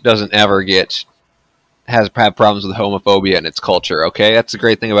music doesn't ever have problems with homophobia in its culture. Okay, that's the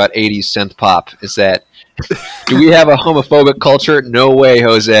great thing about '80s synth pop is that do we have a homophobic culture? No way,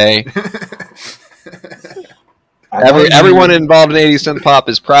 Jose. Everyone involved in '80s synth pop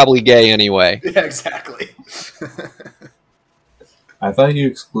is probably gay anyway. Yeah, exactly. I thought you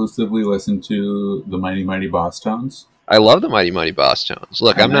exclusively listened to the Mighty Mighty Boss Tones. I love the Mighty Mighty Boss Tones.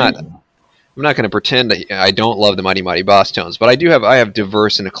 Look, I'm not going to pretend that I don't love the Mighty Mighty Boss Tones, but I have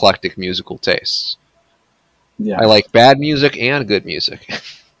diverse and eclectic musical tastes. Yeah, I like bad music and good music.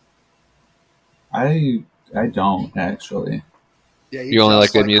 I don't actually. Yeah, You only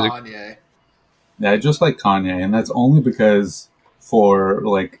like good music? Kanye. Yeah, I just like Kanye, and that's only because for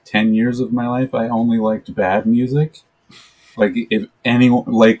like 10 years of my life, I only liked bad music. Like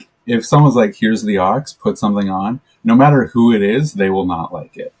if someone's like, "Here's the aux, put something on," no matter who it is, they will not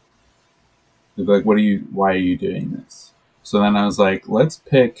like it. They'll be like, why are you doing this? So then I was like, let's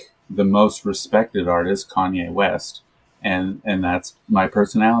pick the most respected artist, Kanye West, and that's my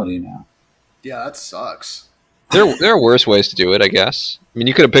personality now. Yeah, that sucks. There are worse ways to do it, I guess. I mean,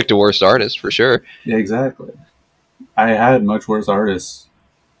 you could have picked a worse artist for sure. Yeah, exactly. I had much worse artists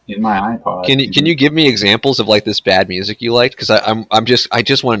in my iPod. Can you give me examples of like this bad music you liked? Because I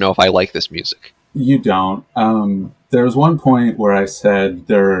just want to know if I like this music. You don't. There was one point where I said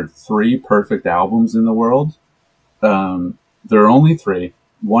there are 3 perfect albums in the world. There are only 3.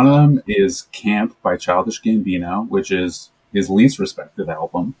 One of them is Camp by Childish Gambino, which is his least respected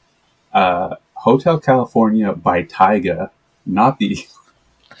album. Hotel California by Tyga, not the...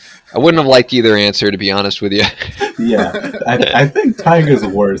 I wouldn't have liked either answer, to be honest with you. Yeah, I think Tyga's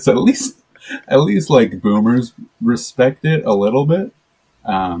worse. At least like boomers respect it a little bit.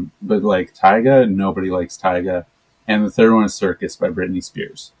 But like Tyga, nobody likes Tyga. And the third one is Circus by Britney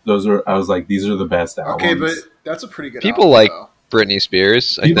Spears. I was like, these are the best albums. Okay, but that's a pretty good People album, like though. Britney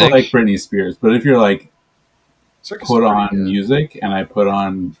Spears, I People think. like Britney Spears, but if you're like, Circus put is pretty on good. music and I put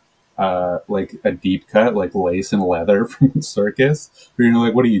on like a deep cut, like Lace and Leather from Circus, you're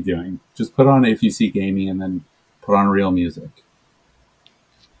like, what are you doing? Just put on If You See Gamey and then put on real music.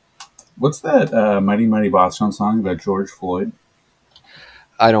 What's that Mighty Mighty Boss Tones song about George Floyd?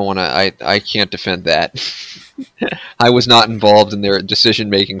 I don't want to. I can't defend that. I was not involved in their decision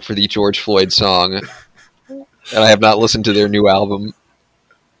making for the George Floyd song, and I have not listened to their new album.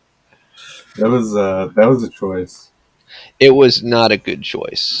 That was a choice. It was not a good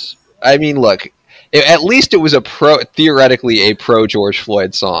choice. I mean, look, at least it was theoretically a pro George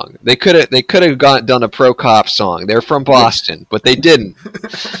Floyd song. They could have done a pro cop song. They're from Boston, but they didn't.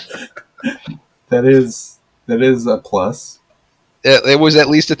 That is a plus. It was at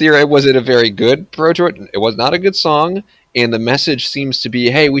least a theory. Was it a very good pro George? It was not a good song, and the message seems to be,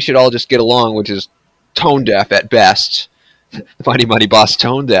 "Hey, we should all just get along," which is tone deaf at best. The Mighty Mighty Boss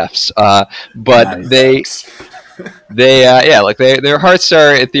tone deafs. But Nice. their hearts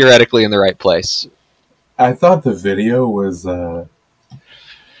are theoretically in the right place. I thought the video was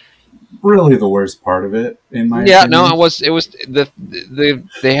really the worst part of it, in my opinion. No, it was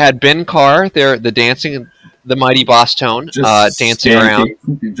they had Ben Carr, the dancing, the Mighty Boss Tone, dancing around.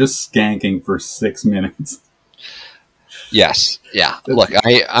 Just skanking for 6 minutes. Yes, yeah. Look,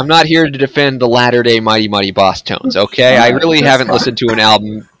 I'm not here to defend the latter-day Mighty Mighty Boss Tones, okay? I really That's haven't fine. listened to an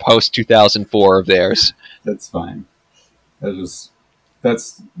album post-2004 of theirs. That's fine.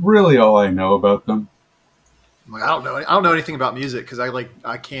 That's really all I know about them. Like, I don't know anything about music because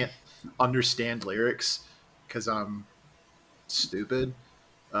I can't understand lyrics because I'm stupid.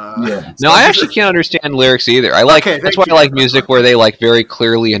 Yeah. No, I actually can't understand lyrics either. That's why I like music where they like very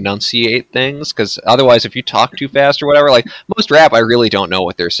clearly enunciate things, because otherwise, if you talk too fast or whatever, like most rap, I really don't know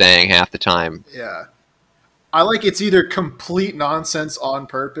what they're saying half the time. Yeah. I like it's either complete nonsense on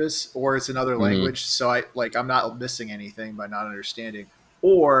purpose or it's another language, so I'm not missing anything by not understanding,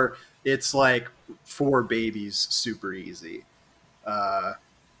 or it's like for babies, super easy.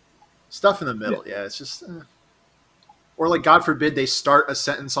 Stuff in the middle, yeah, it's just. Or like, God forbid, they start a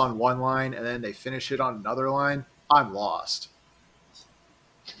sentence on one line and then they finish it on another line. I'm lost.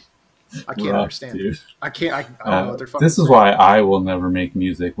 I can't Rough, understand. dude. I can't. I don't know what they're fucking. This is why I will never make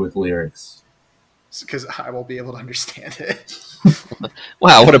music with lyrics. because I won't be able to understand it.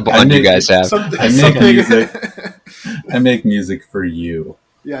 Wow, what a bond you guys have. I make music. I make music for you.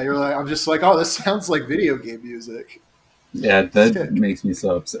 Yeah, you're like, I'm just like, oh, this sounds like video game music. Yeah, that makes me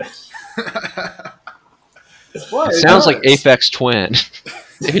so upset. What? It It sounds like does. Aphex Twin.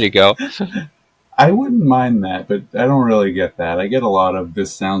 There you go. I wouldn't mind that, but I don't really get that. I get a lot of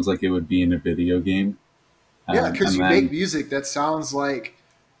this sounds like it would be in a video game. Yeah, because and you then- make music that sounds like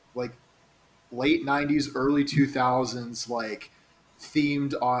late '90s, early 2000s, like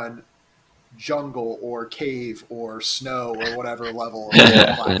themed on jungle or cave or snow or whatever level of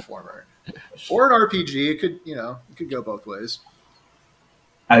Yeah. platformer, or an RPG. It could, it could go both ways.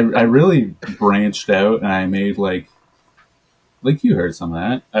 I really branched out and I made like you heard some of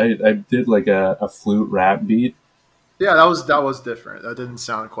that. I did like a flute rap beat. Yeah, that was different. That didn't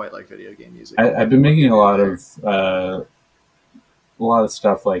sound quite like video game music. I've been making a lot of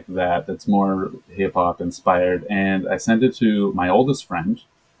stuff like that that's more hip hop inspired, and I sent it to my oldest friend,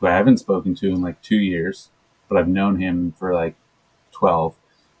 who I haven't spoken to in like 2 years, but I've known him for like 12.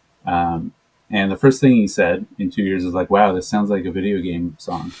 And the first thing he said in 2 years is like, "Wow, this sounds like a video game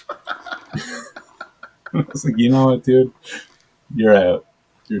song." I was like, "You know what, dude? You're out.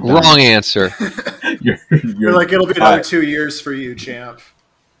 You're done. Wrong answer. You're like, it'll be another out." 2 years for you, champ.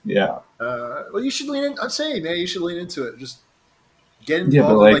 Yeah. Well, you should lean in. I'm saying, man, you should lean into it. Just get Yeah, but,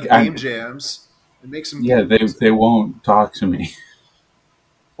 involved in like, like I'm- game jams and make some. Yeah, game music. they won't talk to me.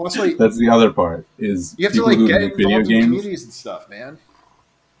 Well, that's why That's the other part. Is you have to people like who get make involved in video games. communities and stuff, man.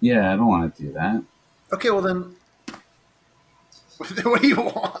 Yeah, I don't want to do that. Okay, well then, what do you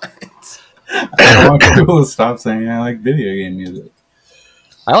want? I want people to stop saying I like video game music.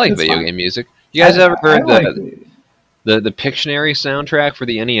 I like That's video fine. game music. You guys ever heard I like the Pictionary soundtrack for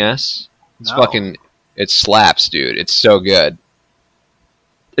the NES? It's No. fucking, it slaps, dude. It's so good.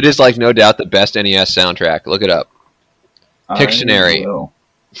 It is like no doubt the best NES soundtrack. Look it up. Pictionary. I will.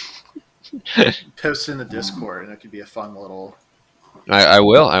 Post in the Discord, and it could be a fun little I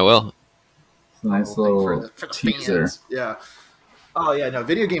will. It's a nice thing little for the teaser. fans. Yeah. Oh yeah, no.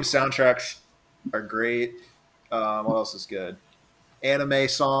 Video game soundtracks are great. What else is good? Anime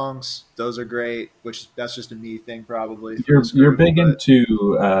songs, those are great. Which that's just a me thing, probably. for You're this group, big but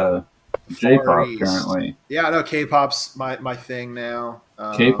into Far J-pop East. currently. Yeah, I know K-pop's my thing now.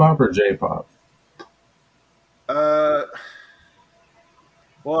 K-pop or J-pop?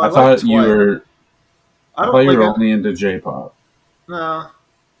 Well, I like thought you Twice. were. I I don't thought you like were it. only into J-pop. No.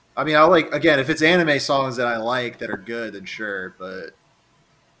 I mean, I like, again, if it's anime songs that I like that are good, then sure. But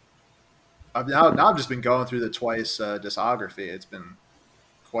now I've just been going through the Twice discography. It's been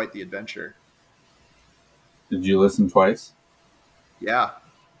quite the adventure. Did you listen twice? Yeah.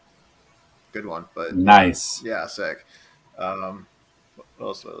 Good one. But Nice. yeah, sick. What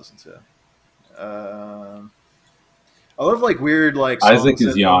else do I listen to? I love like weird like songs Isaac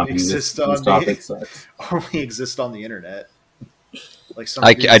is that yawning. only This exist on topic the, sucks. only exist on the internet. Like some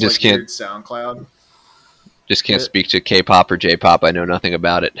I dude's, just like, can't- weird SoundCloud. Just can't speak to K-pop or J-pop. I know nothing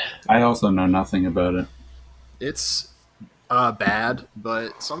about it. I also know nothing about it. It's bad,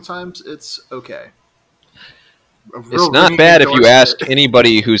 but sometimes it's okay. It's not bad if you ask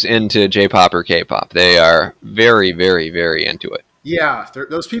anybody who's into J-pop or K-pop. They are very, very, very into it. Yeah,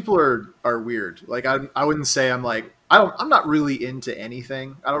 those people are weird. Like I wouldn't say I'm like I'm not really into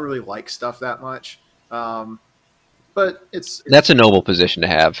anything. I don't really like stuff that much. But it's That's a noble position to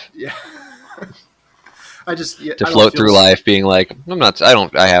have, yeah. I just to I don't float feel through s- life being like, I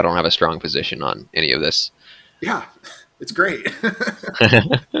don't have a strong position on any of this. Yeah, it's great.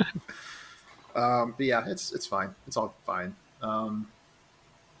 But yeah, it's fine. It's all fine.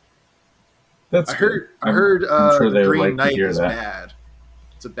 That's I heard good. I heard I'm sure the they would Green like to Knight hear is that. bad.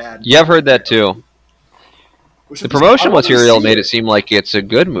 It's a bad. Yeah, I've heard that too. Which The is- I promotional wanna material see made it seem like it's a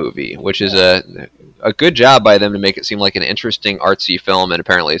good movie, which is a good job by them to make it seem like an interesting artsy film, and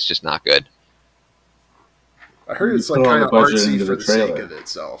apparently it's just not good. I heard it's You like put all kind the of budget artsy into for the the sake trailer. of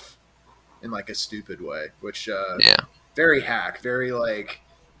itself, in like a stupid way, which Yeah. very hack, very like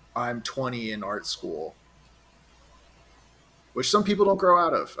I'm 20 in art school, which some people don't grow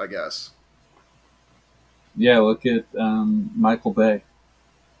out of, I guess. Yeah, look at Michael Bay.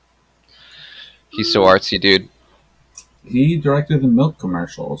 He's so artsy, dude. He directed the milk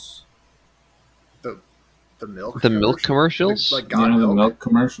commercials. The milk, The milk commercial? commercials? like You God know the milk. milk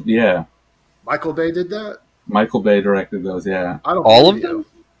commercial? Yeah, Michael Bay did that. Michael Bay directed those. Yeah, I don't. All of believe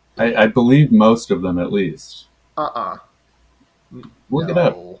them? I believe most of them at least. you. Look it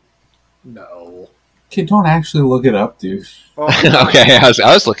up. No. Okay, don't actually look it up, dude. Well, Okay, I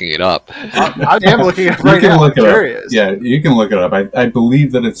was looking it up. I am looking at it You right can now. look I'm it up. curious. Yeah, you can look it up. I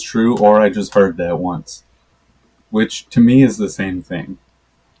believe that it's true, or I just heard that once, which to me is the same thing.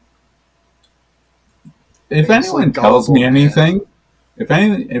 If Makes anyone like tells me gullible, man. anything, if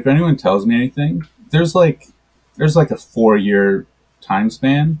anyone tells me anything, there's like a 4-year time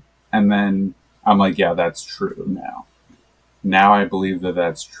span, and then I'm like, yeah, that's true now. Now I believe that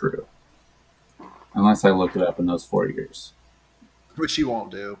that's true, unless I look it up in those 4 years. Which you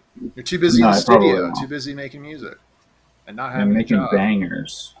won't do. You're too busy No, in the I probably studio, won't. too busy making music, and not I'm having a making job.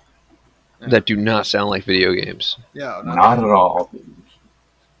 bangers. That do not sound like video games. Yeah, Not at all.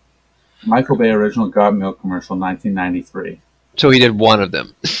 Michael Bay original Got Milk commercial, 1993. So he did one of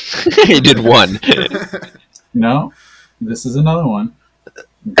them. He did one. No, this is another one.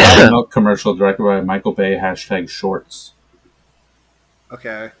 Got Milk commercial directed by Michael Bay, #shorts.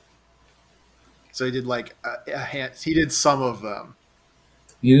 Okay. So he did like he did some of them.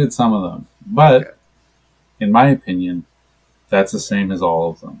 He did some of them, but Okay. in my opinion, that's the same as all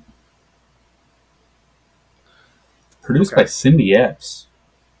of them. Produced Okay. by Cindy Epps.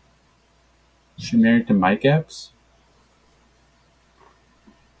 Is she married to Mike Epps?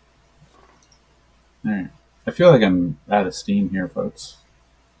 Alright. I feel like I'm out of steam here, folks.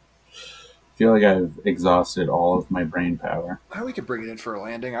 I feel like I've exhausted all of my brain power. Oh, we could bring it in for a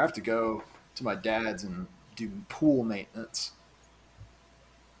landing. I have to go to my dad's and do pool maintenance.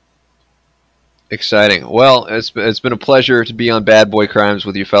 Exciting. Well, it's been a pleasure to be on Bad Boy Crimes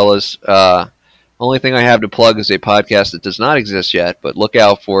with you fellas. Only thing I have to plug is a podcast that does not exist yet, but look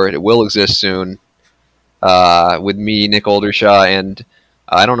out for it. It will exist soon. With me, Nick Oldershaw, and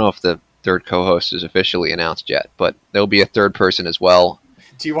I don't know if the third co-host is officially announced yet, but there'll be a third person as well.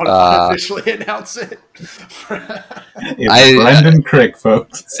 Do you want to officially announce it? It's Brendan Crick,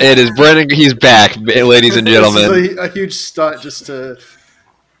 folks. It is Brendan. He's back, ladies and gentlemen. This is a huge stunt just to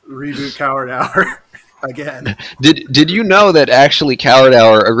reboot Coward Hour again. Did you know that actually Coward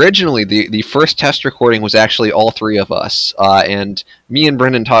Hour originally the first test recording was actually all three of us, and me and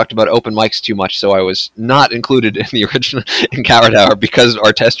Brendan talked about open mics too much, so I was not included in the original in Coward Hour because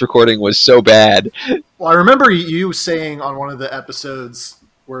our test recording was so bad. Well, I remember you saying on one of the episodes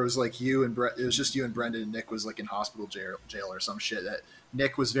where it was like you and it was just you and Brendan, and Nick was like in hospital jail or some shit, that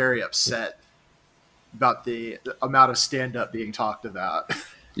Nick was very upset about the amount of stand-up being talked about.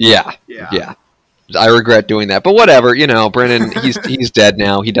 Yeah. Yeah. I regret doing that, but whatever. You know, Brendan, he's dead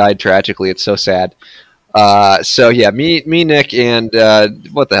now. He died tragically. It's so sad. So yeah, me, Nick, and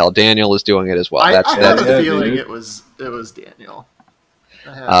what the hell, Daniel is doing it as well. I have that's- a feeling dude. it was Daniel.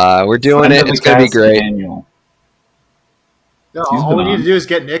 I have- We're doing Friend it. of the It's gonna be cast, great. Daniel. No, He's all been we need on. to do is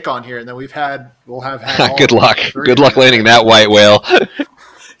get Nick on here, and then we'll have had all Good luck. three Good of luck them. landing that white whale.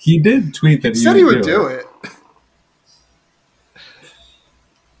 He did tweet that He said he would do it.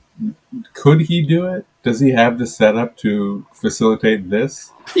 Could he do it? Does he have the setup to facilitate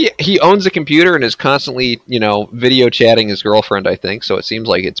this? He owns a computer and is constantly, video chatting his girlfriend, I think, so it seems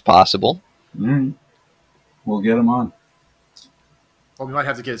like it's possible. All right. We'll get him on. Well, we might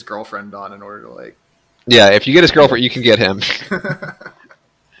have to get his girlfriend on in order to like. Yeah, if you get his girlfriend, you can get him.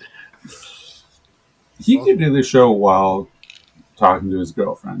 He could do the show while talking to his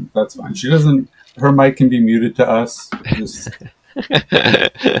girlfriend. That's fine. She doesn't. Her mic can be muted to us. Just,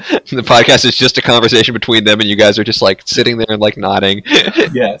 The podcast is just a conversation between them, and you guys are just like sitting there and like nodding.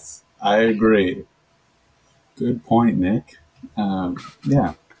 yes, I agree. Good point, Nick.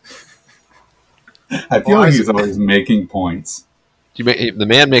 Yeah. I feel Well, like I- he's always making points. The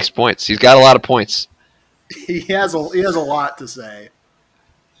man makes points. He's got a lot of points. he has a lot to say,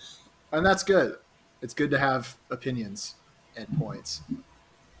 and that's good. It's good to have opinions and points.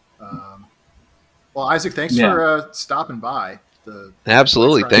 Well, Isaac, thanks Yeah. for stopping by.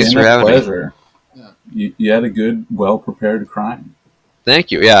 Absolutely. Right. Thanks Been for a having me. pleasure. Yeah. You had a good, well-prepared crime.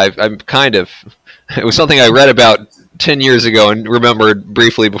 Thank you. Yeah, I'm kind of. It was something I read about 10 years ago and remembered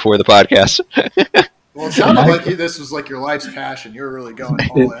briefly before the podcast. Well, it sounded like this was like your life's passion. You were really going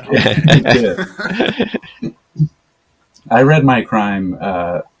all in. It did. I read my crime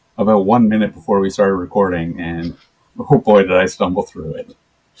about 1 minute before we started recording, and oh boy, did I stumble through it.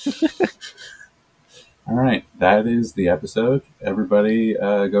 All right, that is the episode. Everybody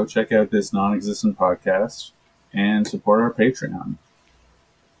go check out this non-existent podcast and support our Patreon.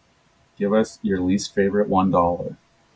 Give us your least favorite $1.